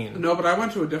 2019? No, but I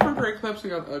went to a different Great Clips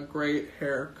and got a great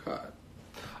haircut.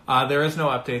 There is no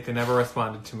update. They never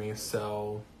responded to me,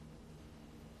 so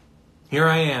here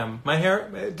I am. My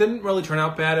hair, it didn't really turn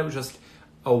out bad. It was just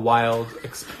a wild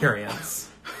experience.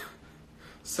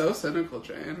 So cynical,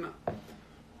 Jane.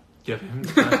 Give him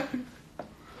time.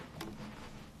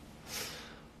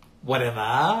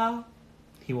 Whatever.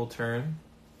 He will turn.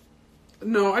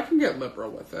 No, I can get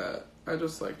liberal with it. I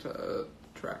just like to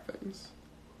track things.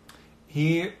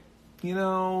 He's in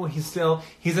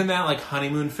that like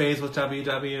honeymoon phase with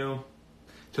WW.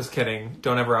 Just kidding.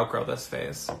 Don't ever outgrow this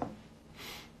phase.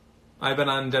 I've been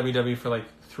on WW for like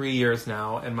 3 years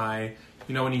now, and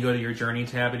when you go to your journey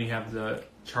tab and you have the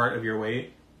chart of your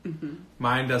weight,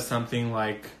 mine does something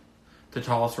like the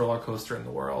tallest roller coaster in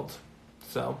the world.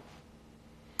 So,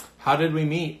 How did we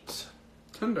meet?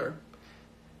 Tinder.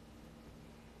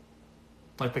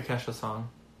 Like the Kesha song.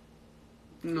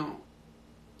 No.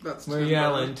 That's We're Tinder.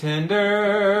 yelling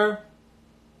Tinder.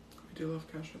 We do love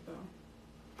Kesha,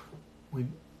 though.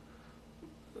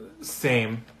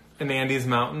 Same. In the Andes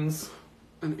Mountains.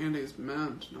 And Andy's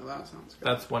Mint. No, that sounds good.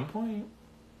 That's 1 point.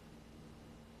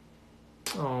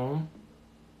 Oh.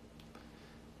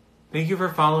 Thank you for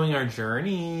following our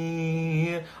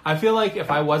journey. I feel like if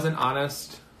I wasn't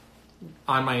honest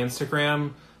on my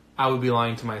Instagram, I would be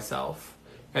lying to myself.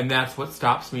 And that's what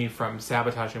stops me from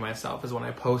sabotaging myself, is when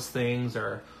I post things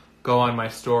or go on my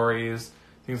stories,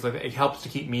 things like that. It helps to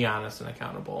keep me honest and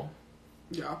accountable.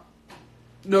 Yeah.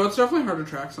 No, it's definitely hard to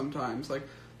track sometimes. Like,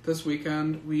 this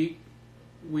weekend, we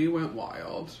went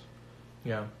wild.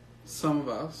 Yeah. Some of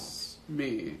us,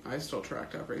 me, I still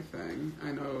tracked everything.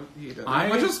 I know he didn't.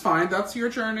 Which is fine. That's your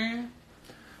journey.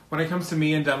 When it comes to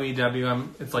me and WW,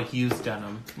 it's like used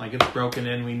denim. Like, it's broken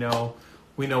in. We know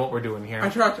what we're doing here. I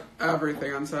tracked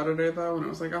everything on Saturday, though, and it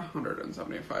was like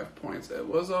 175 points. It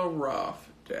was a rough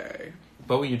day.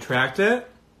 But when you tracked it...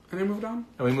 And I moved on.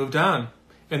 And we moved on.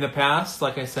 In the past,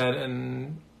 like I said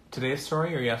in today's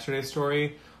story or yesterday's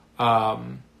story, I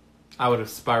would have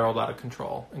spiraled out of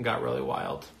control and got really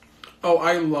wild. Oh,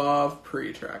 I love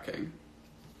pre-tracking.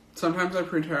 Sometimes I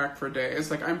pre-track for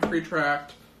days. Like, I'm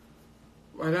pre-tracked...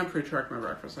 I didn't pre-track my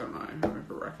breakfast. I don't know. I'm having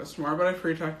for breakfast tomorrow, but I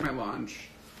pre-tracked my lunch.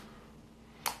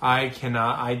 I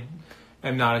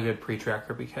am not a good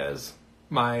pre-tracker because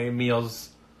my meals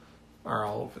are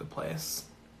all over the place.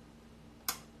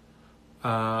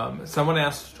 Someone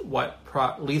asked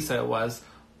Lisa it was,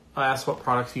 asked what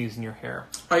products you use in your hair.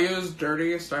 I use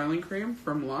Dirty Styling Cream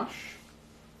from Lush.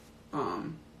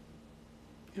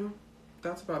 Yeah,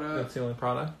 that's about it. That's the only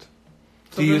product.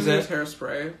 Do you use it?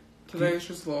 Hairspray. Today it's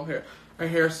just a little hair.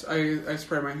 I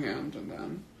spray my hand and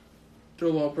then do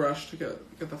a little brush to get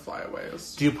the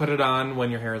flyaways. Do you put it on when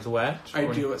your hair is wet? I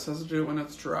do. It says to do it when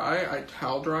it's dry. I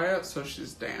towel dry it so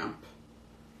she's damp.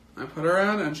 I put her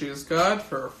in and she's good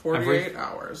for 48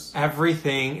 hours.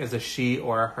 Everything is a she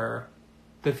or a her.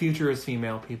 The future is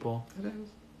female, people. It is.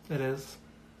 It is.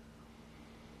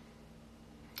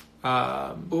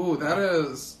 Ooh, that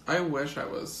is... I wish I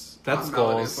was that's on goals.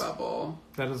 Melody's level.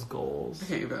 That is goals. I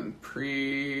can't even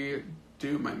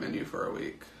do my menu for a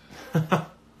week.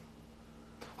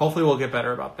 Hopefully we'll get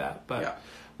better about that. But yeah.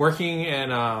 Working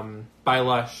in by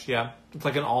Lush, yeah. It's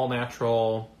like an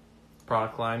all-natural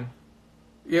product line.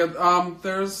 Yeah,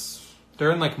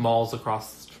 They're in like malls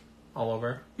across all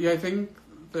over. Yeah, I think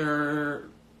they're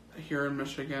here in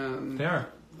Michigan. They are.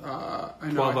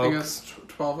 I know. I think it's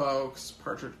 12 Oaks,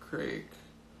 Partridge Creek,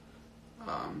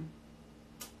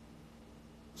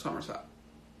 Somerset.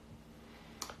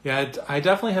 Yeah, I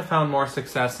definitely have found more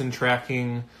success in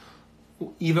tracking,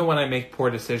 even when I make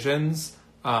poor decisions.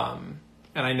 And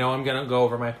I know I'm going to go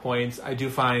over my points. I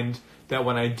do find that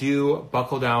when I do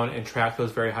buckle down and track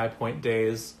those very high point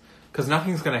days, because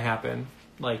nothing's going to happen.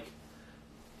 Like,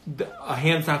 a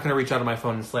hand's not going to reach out of my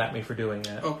phone and slap me for doing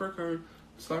it. Oprah could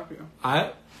slap you.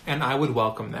 I would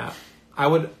welcome that. I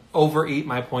would overeat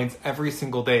my points every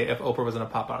single day if Oprah was going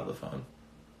to pop out of the phone.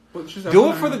 Well,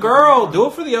 do it for the girl. Do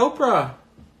it for the Oprah.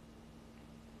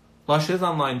 Lush is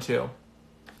online too.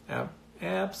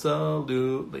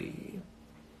 Absolutely.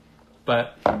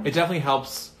 But it definitely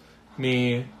helps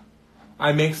me.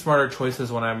 I make smarter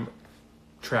choices when I'm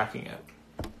tracking it.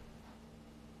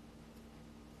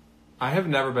 I have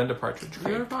never been to Partridge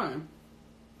Creek. You're fine.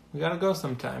 We gotta go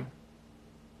sometime.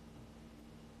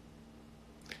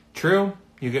 True.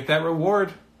 You get that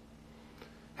reward.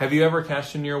 Have you ever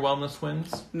cashed in your wellness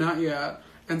wins? Not yet.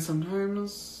 And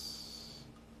sometimes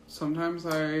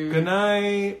I... Good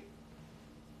night.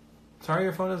 Sorry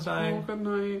your phone is dying. Oh, good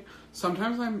night.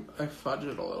 Sometimes I fudge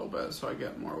it a little bit so I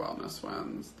get more wellness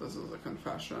wins. This is a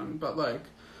confession. But, like,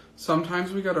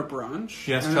 sometimes we go to brunch.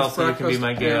 Yes, and Chelsea, you can be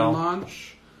my Gail. And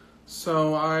lunch.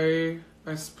 So I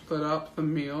split up the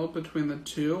meal between the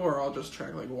two, or I'll just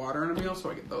track, like, water in a meal, so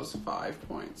I get those 5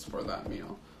 points for that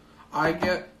meal. I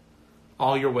get...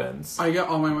 all your wins. I get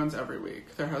all my wins every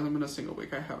week. There hasn't been a single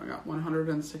week I haven't got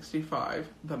 165,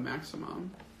 the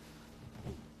maximum.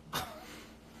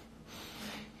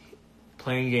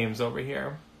 Playing games over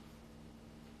here.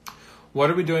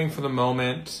 What are we doing for the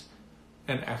moment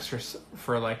and exercise?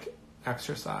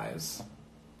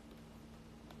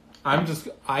 I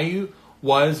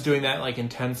was doing that like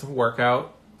intense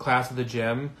workout class at the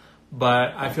gym,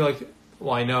 but I feel like,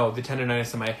 well, I know the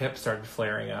tendonitis in my hip started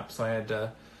flaring up, so I had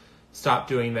to stop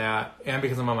doing that, and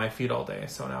because I'm on my feet all day,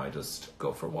 so now I just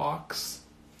go for walks.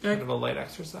 Kind of a light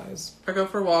exercise. I go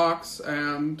for walks,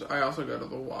 and I also go to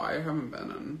the Y. I haven't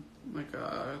been in like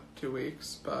 2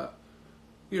 weeks, but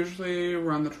usually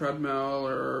run the treadmill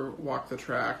or walk the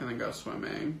track and then go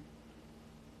swimming.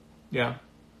 Yeah.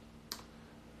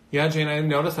 Yeah, Jane, I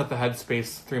noticed that the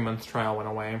Headspace 3-month trial went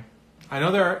away. I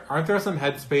know aren't there some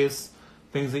Headspace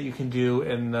things that you can do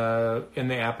in the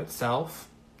app itself,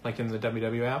 like in the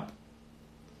WW app?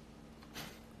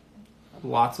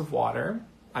 Lots of water.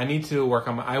 I need to work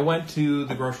on I went to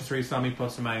the grocery store. You saw me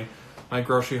posting my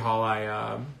grocery haul.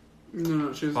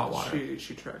 No, bought water.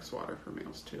 She tracks water for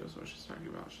meals too, is what she's talking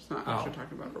about. She's not actually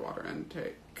talking about her water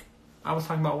intake. I was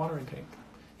talking about water intake.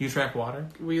 You track water?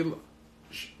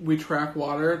 We track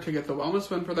water to get the wellness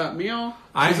win for that meal.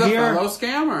 She's a fellow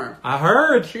scammer. I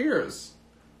heard. Cheers.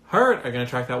 Heard. Are you going to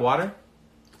track that water?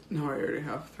 No, I already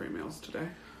have 3 meals today.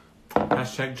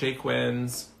 Hashtag Jake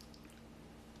wins.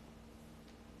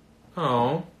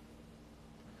 Oh.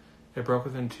 It broke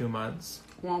within 2 months.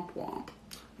 Womp womp.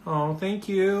 Oh, thank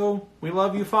you. We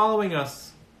love you following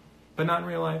us. But not in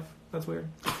real life. That's weird.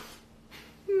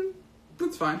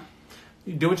 That's fine.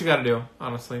 You do what you gotta do,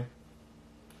 honestly.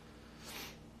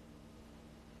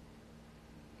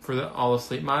 For all the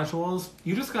sleep modules,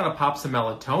 you just gotta pop some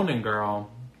melatonin,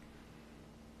 girl.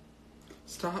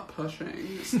 Stop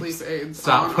pushing sleep aids.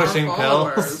 Stop on pushing our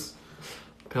pills. followers.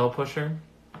 Pill pusher.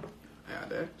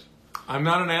 Addict. I'm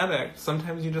not an addict.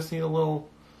 Sometimes you just need a little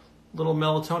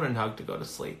melatonin hug to go to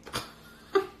sleep.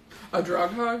 A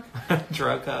drug hug?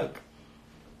 Drug hug.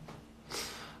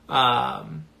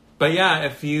 But yeah,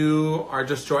 if you are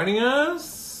just joining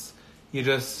us, you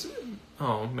just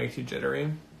makes you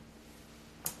jittery.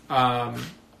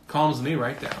 Calms me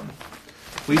right down.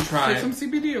 We tried Take some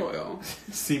CBD oil.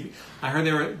 I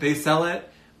heard they sell it.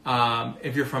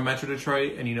 If you're from Metro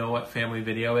Detroit and you know what Family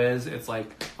Video is, it's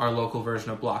like our local version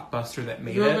of Blockbuster that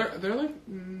made it. They're like,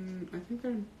 I think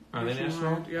they're. Are they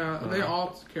national? Yeah, they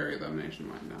all carry them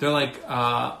nationwide now. They're like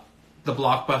the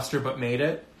Blockbuster, but made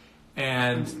it,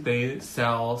 and they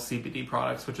sell CBD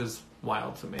products, which is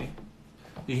wild to me.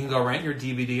 You can go rent your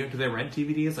DVD. Do they rent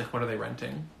DVDs? Like, what are they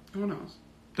renting? Who knows?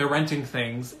 They're renting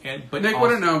things, but Nick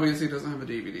wouldn't know because he doesn't have a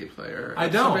DVD player. I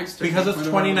don't, because it's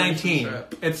 2019.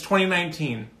 It's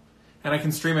 2019, and I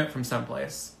can stream it from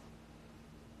someplace.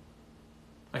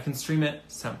 But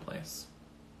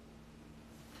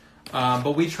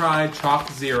we tried Choc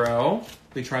Zero.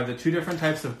 We tried the 2 different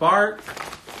types of bark.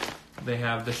 They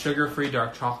have the sugar-free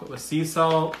dark chocolate with sea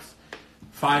salt.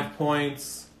 5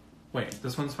 points. Wait,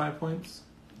 this one's 5 points?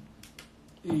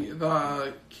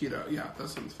 The keto, yeah,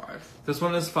 this one's 5. This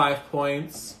one is 5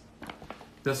 points.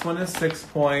 This one is 6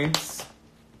 points.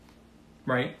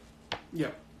 Right?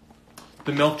 Yep.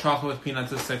 The milk chocolate with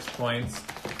peanuts is 6 points.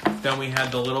 Then we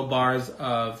had the little bars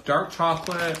of dark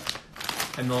chocolate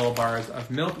and the little bars of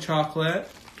milk chocolate.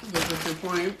 Those are 2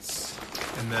 points.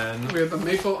 And then we have the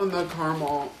maple and the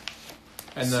caramel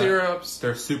and syrups.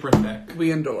 They're super thick.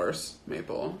 We endorse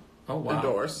maple. Oh,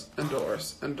 wow.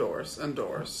 Endorse.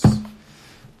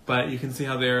 But you can see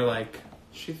how they're like...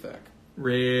 She thick.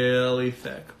 Really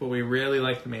thick. But we really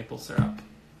like the maple syrup.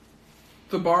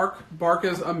 The bark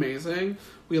is amazing.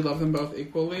 We love them both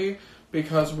equally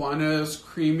because one is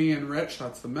creamy and rich,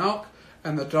 that's the milk,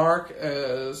 and the dark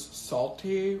is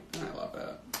salty, and I love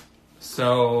it.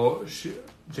 So,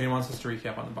 Jane wants us to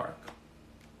recap on the bark.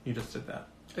 You just did that.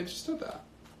 I just did that.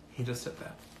 He just did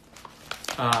that.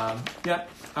 Yeah,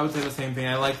 I would say the same thing.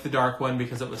 I like the dark one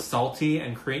because it was salty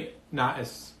and not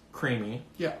as creamy.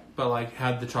 Yeah. But like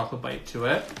had the chocolate bite to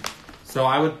it. So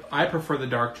I prefer the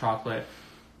dark chocolate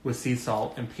with sea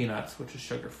salt and peanuts, which is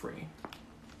sugar-free.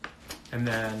 And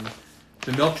then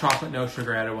the milk chocolate, no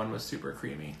sugar added one was super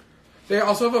creamy. They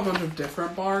also have a bunch of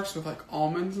different barks with like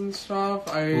almonds and stuff.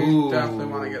 I definitely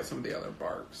want to get some of the other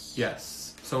barks.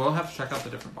 Yes. So we'll have to check out the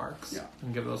different barks. Yeah.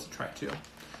 And give those a try too.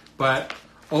 But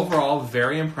overall,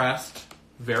 very impressed.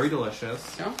 Very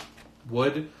delicious. Yeah.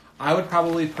 I would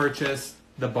probably purchase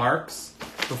the barks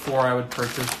before I would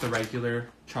purchase the regular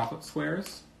chocolate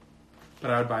squares.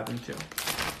 But I would buy them too.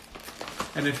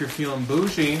 And if you're feeling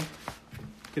bougie,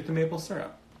 get the maple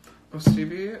syrup. Oh,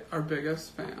 Stevie, our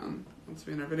biggest fan. Wants to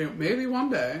be in our video. Maybe one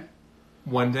day.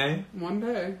 One day? One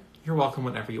day. You're welcome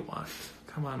whenever you want.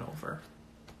 Come on over.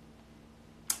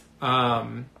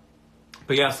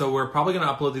 But yeah, so we're probably going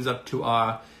to upload these up to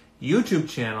our YouTube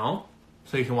channel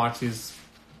so you can watch these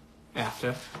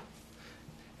after.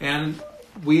 And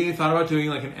we thought about doing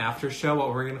like an after show. What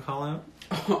were we going to call it?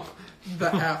 Oh,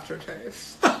 the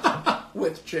aftertaste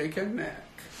with Jake and Nick.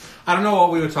 I don't know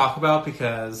what we would talk about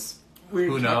because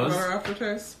who knows? About our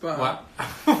aftertaste, but what?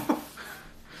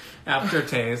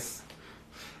 Aftertaste.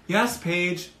 Yes,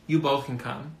 Paige, you both can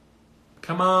come.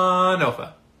 Come on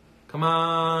over. Come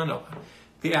on over.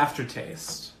 The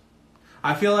aftertaste.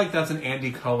 I feel like that's an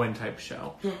Andy Cohen type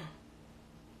show.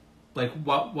 Like,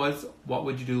 what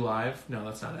would you do live? No,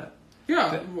 that's not it.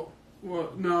 Yeah.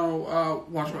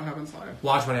 Watch What Happens Live.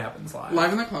 Watch What Happens Live.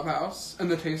 Live in the clubhouse and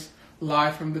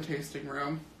live from the tasting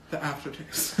room. The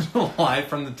aftertaste. Live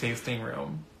from the tasting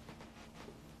room.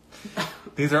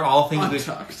 These are all things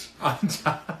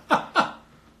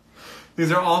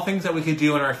These are all things that we could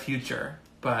do in our future,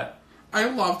 but I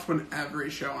loved when every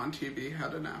show on TV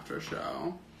had an after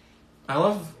show. I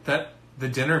love that the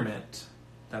Dinner Mint.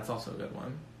 That's also a good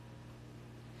one.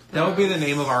 That would be the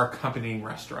name of our accompanying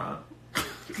restaurant.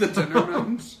 The Dinner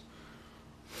Mint.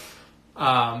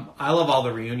 I love all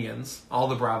the reunions, all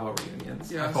the Bravo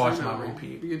reunions. Yes, I watch them on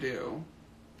repeat. You do.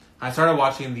 I started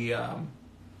watching the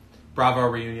Bravo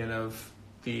reunion of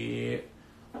the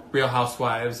Real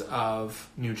Housewives of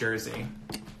New Jersey.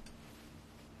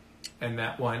 And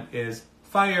that one is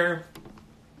fire.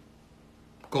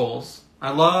 Goals.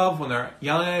 I love when they're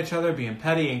yelling at each other, being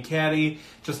petty and catty.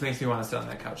 Just makes me want to sit on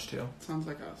that couch too. Sounds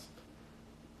like us.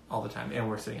 All the time. And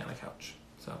we're sitting on the couch.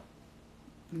 So.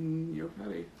 You're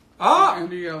petty. Oh!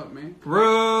 And you yell at me.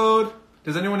 Rude!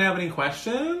 Does anyone have any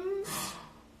questions?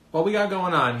 What we got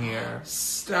going on here?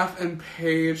 Steph and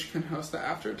Paige can host the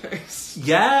aftertaste.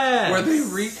 Yes! Where they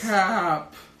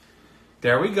recap.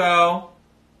 There we go.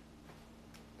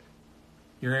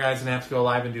 You guys gonna have to go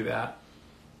live and do that.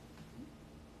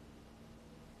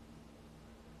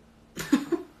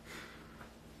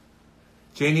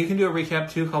 Jane, you can do a recap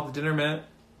too called The Dinner Mint.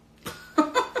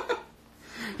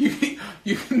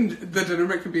 You can. The Dinner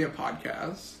Mint could be a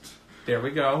podcast. There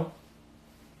we go.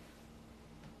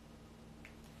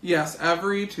 Yes,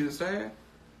 every Tuesday,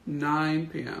 9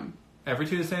 p.m. Every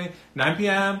Tuesday, 9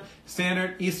 p.m.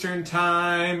 Standard Eastern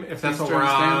Time, if that's Eastern what we're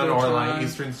on, Standard or Time. like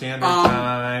Eastern Standard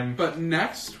Time. But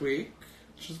next week,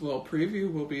 just a little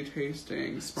preview, we'll be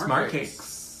tasting Smart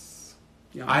Cakes.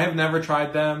 Yum. I have never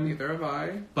tried them. Neither have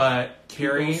I. But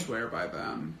Carrie, People swear by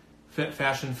them. Fit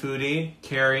Fashion Foodie,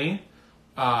 Carrie,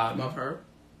 Love her.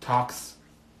 talks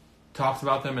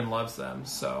about them and loves them,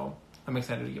 so I'm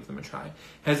excited to give them a try.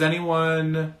 Has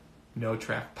anyone... No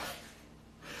track.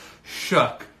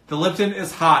 Shook. The Lipton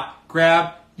is hot.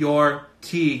 Grab your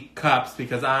tea cups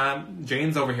because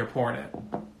Jane's over here pouring it.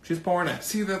 She's pouring it.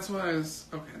 See, that's what I was...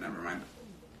 Okay, never mind.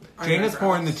 Jane is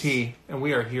pouring the tea, and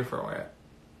we are here for it.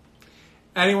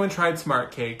 Anyone tried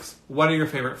Smart Cakes? What are your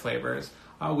favorite flavors?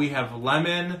 We have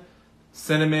lemon,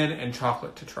 cinnamon, and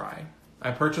chocolate to try.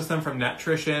 I purchased them from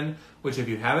Netrition, which if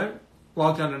you haven't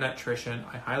logged on to Netrition,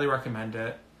 I highly recommend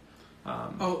it.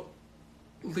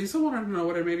 Lisa wanted to know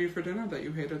what I made you for dinner that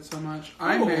you hated so much.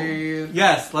 I made...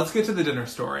 Yes, let's get to the dinner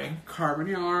story.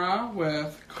 Carbonara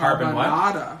with Carbon what?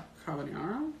 carbonara.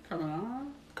 Carbonara? Carbonara?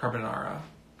 Carbonara.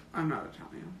 I'm not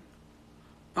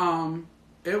Italian.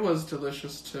 It was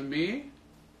delicious to me.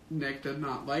 Nick did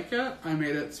not like it. I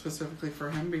made it specifically for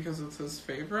him because it's his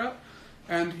favorite.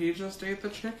 And he just ate the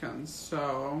chicken,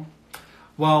 so...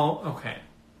 Well, okay.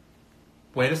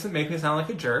 Way to make me sound like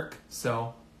a jerk,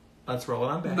 so let's roll it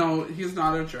on back. No, he's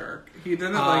not a jerk. He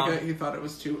didn't like it. He thought it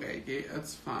was too eggy.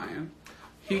 It's fine.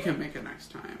 He can make it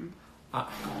next time.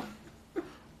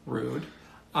 Rude.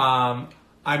 I'm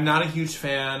not a huge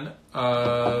fan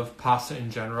of pasta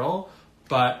in general,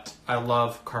 but I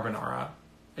love carbonara.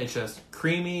 It's just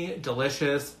creamy,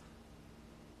 delicious,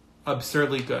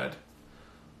 absurdly good.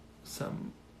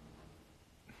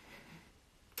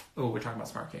 We're talking about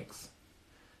Smart Cakes.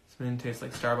 It's going to taste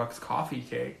like Starbucks coffee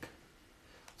cake.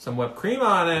 Some whipped cream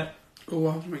on it. Oh,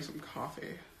 we'll have to make some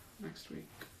coffee next week.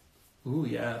 Ooh,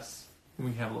 yes. We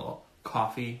can have a little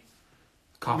coffee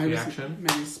action.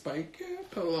 Maybe spike it.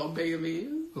 Put a little Baileys.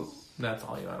 Ooh, that's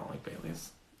all you. I don't like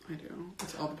Baileys. I do.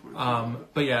 That's all the point.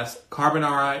 But yes,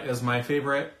 carbonara is my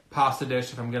favorite pasta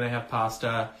dish if I'm going to have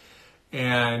pasta.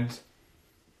 And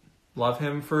love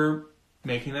him for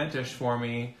making that dish for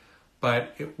me.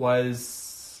 But it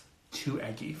was too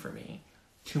eggy for me.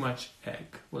 Too much egg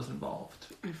was involved.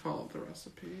 I followed the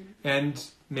recipe. And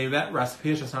maybe that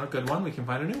recipe is just not a good one. We can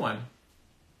find a new one.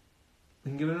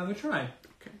 We can give it another try.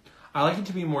 Okay. I like it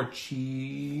to be more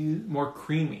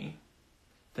creamy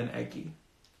than eggy.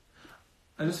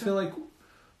 I just feel like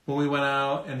when we went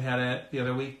out and had it the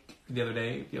other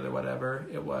day, whatever,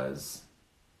 it was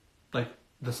like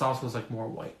the sauce was like more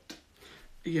white.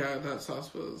 Yeah, that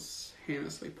sauce was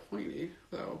heinously pointy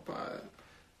though, but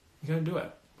you gotta do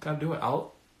it. Gotta do it.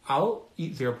 I'll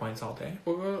eat 0 points all day.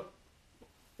 We'll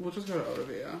just go to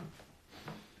Otavia.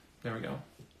 There we go.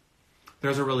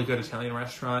 There's a really good Italian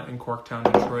restaurant in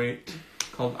Corktown, Detroit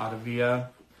called Otavia.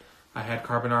 I had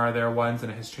carbonara there once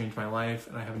and it has changed my life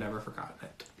and I have never forgotten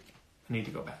it. I need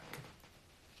to go back.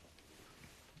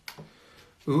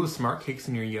 Ooh, smart cakes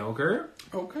in your yogurt.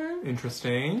 Okay.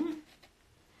 Interesting.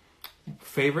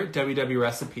 Favorite WW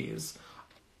recipes.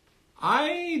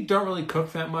 I don't really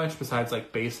cook that much besides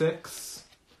like basic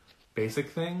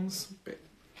things.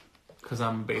 Because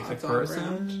I'm a basic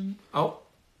person. Oh,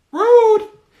 rude!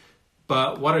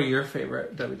 But what are your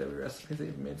favorite WW recipes that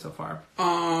you've made so far?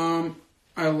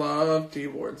 I love D.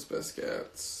 Ward's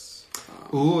biscuits.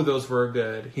 Ooh, those were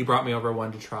good. He brought me over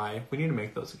one to try. We need to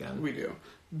make those again. We do.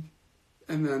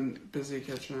 And then Busy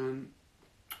Kitchen.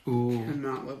 Ooh.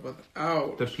 Cannot live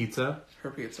without the pizza.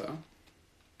 Her pizza.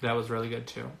 That was really good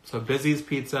too. So Busy's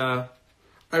pizza.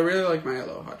 I really like my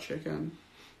Aloha chicken,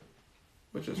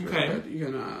 which is really good. You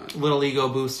can little ego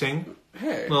boosting.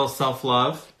 Hey. Little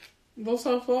self-love. Little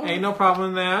self-love. Ain't no problem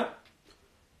in that.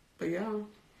 But yeah.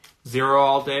 Zero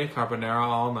all day, carbonara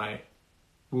all night.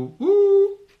 Woo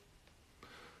woo.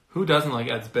 Who doesn't like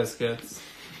Ed's biscuits?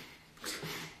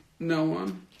 No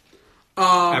one.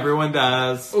 Everyone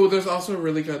does. Oh, there's also a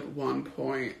really good 1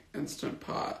 Point Instant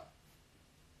Pot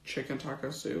chicken taco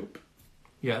soup.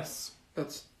 Yes.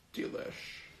 That's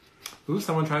delish. Ooh,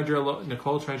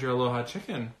 Nicole tried your Aloha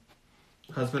chicken.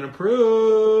 Husband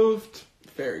approved.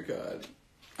 Very good.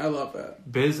 I love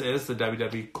it. Biz is the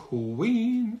WW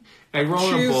queen. Egg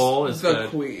roll and bowl is good.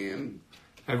 She's the queen.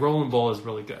 Egg roll and bowl is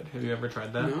really good. Have you ever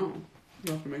tried that? No.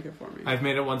 You'll have to make it for me. I've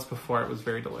made it once before. It was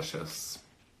very delicious.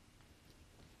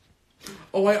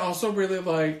 Oh, I also really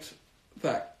liked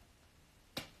that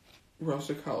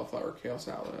roasted cauliflower kale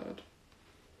salad.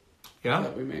 Yeah?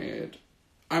 That we made.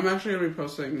 I'm actually going to be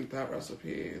posting that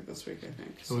recipe this week, I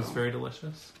think. It was very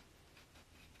delicious.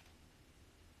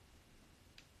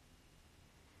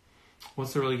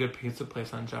 What's a really good pizza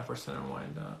place on Jefferson and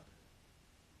Wyandotte?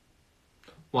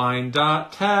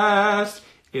 Wyandotte test.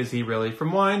 Is he really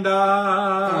from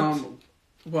Wyandotte?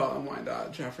 Well, in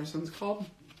Wyandotte, Jefferson's called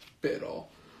Biddle.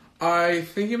 I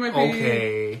think you might be...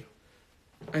 Okay.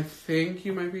 I think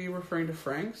you might be referring to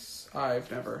Frank's. I've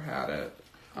never had it.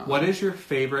 What is your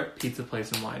favorite pizza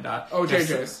place in Wyandotte? Oh,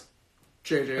 JJ's.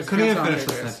 JJ's. I couldn't even finish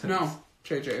the sentence. No,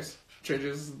 JJ's. JJ's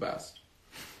is the best.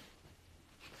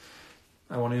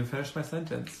 I won't even finish my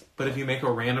sentence. But if you make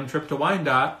a random trip to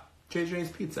Wyandotte, JJ's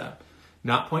Pizza.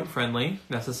 Not point friendly,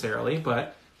 necessarily,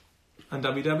 but on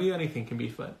WW, anything can be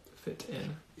fit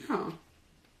in. Yeah.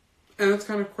 And it's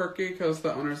kind of quirky because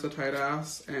the owner's a tight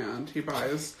ass and he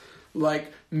buys,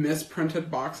 like, misprinted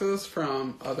boxes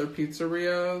from other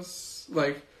pizzerias.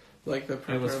 Like the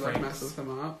printer, like, messes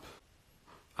them up.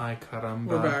 I cut them.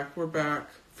 We're back.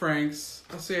 Frank's.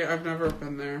 See, I've never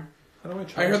been there. How do I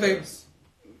try this?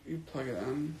 You plug it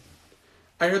in.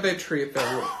 I heard they treat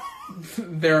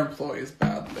their employees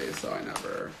badly, so I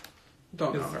never...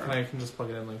 Don't know her. I can just plug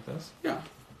it in like this? Yeah.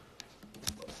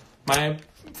 My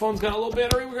phone's got a low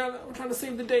battery. We're trying to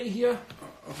save the day here. Oh,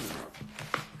 open it up.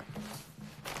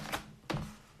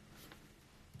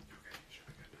 Okay, should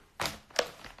be good now.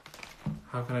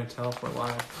 How can I tell if we're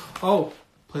live? Oh,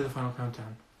 play the final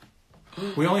countdown.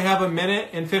 We only have 1 minute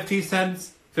and 50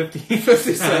 cents. 50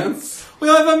 cents. We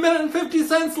only have 1 minute and 50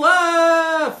 cents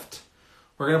left.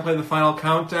 We're going to play the final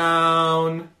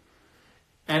countdown.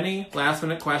 Any last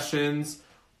minute questions?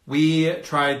 We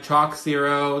tried Choc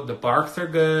Zero. The barks are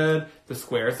good. The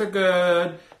squares are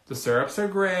good. The syrups are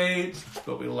great.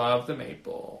 But we love the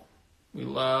maple. We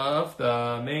love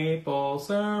the maple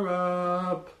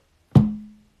syrup.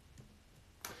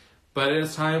 But it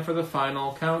is time for the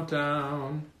final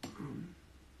countdown.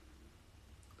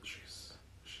 She's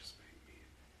being mean.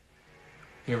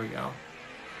 Here we go.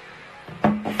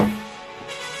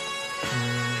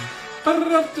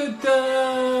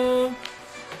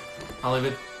 I'll leave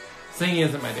it. Singing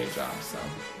isn't my day job, so.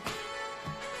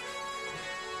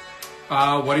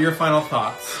 What are your final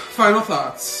thoughts? Final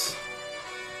thoughts.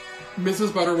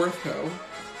 Mrs. Butterworth Co.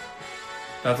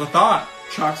 That's a thought.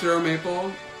 Choc Zero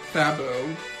Maple.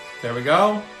 Fabu. There we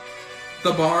go.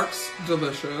 The barks.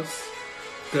 Delicious.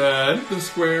 Good. The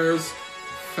squares.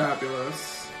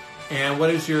 Fabulous. And what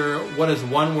is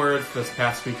one word for this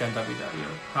past week on WW?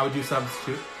 How would you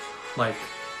substitute?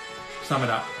 Sum it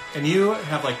up. And you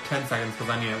have 10 seconds because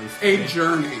I need at least 3. A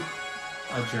journey.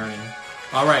 A journey.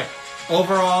 All right.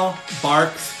 Overall,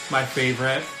 Barks, my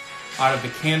favorite. Out of the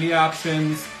candy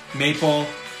options, Maple,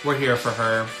 we're here for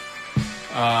her.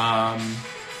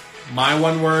 My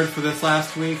one word for this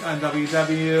last week on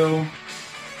WW,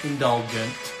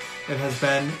 indulgent. It has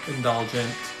been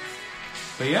indulgent.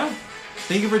 But yeah,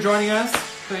 thank you for joining us.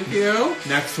 Thank you.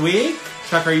 Next week,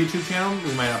 check our YouTube channel.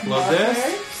 We might upload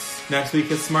this. Next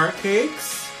week is Smart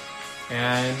Cakes.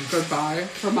 And goodbye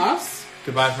from us.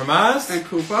 Goodbye from us. And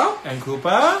Koopa. And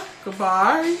Koopa.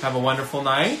 Goodbye. Have a wonderful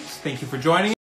night. Thank you for joining.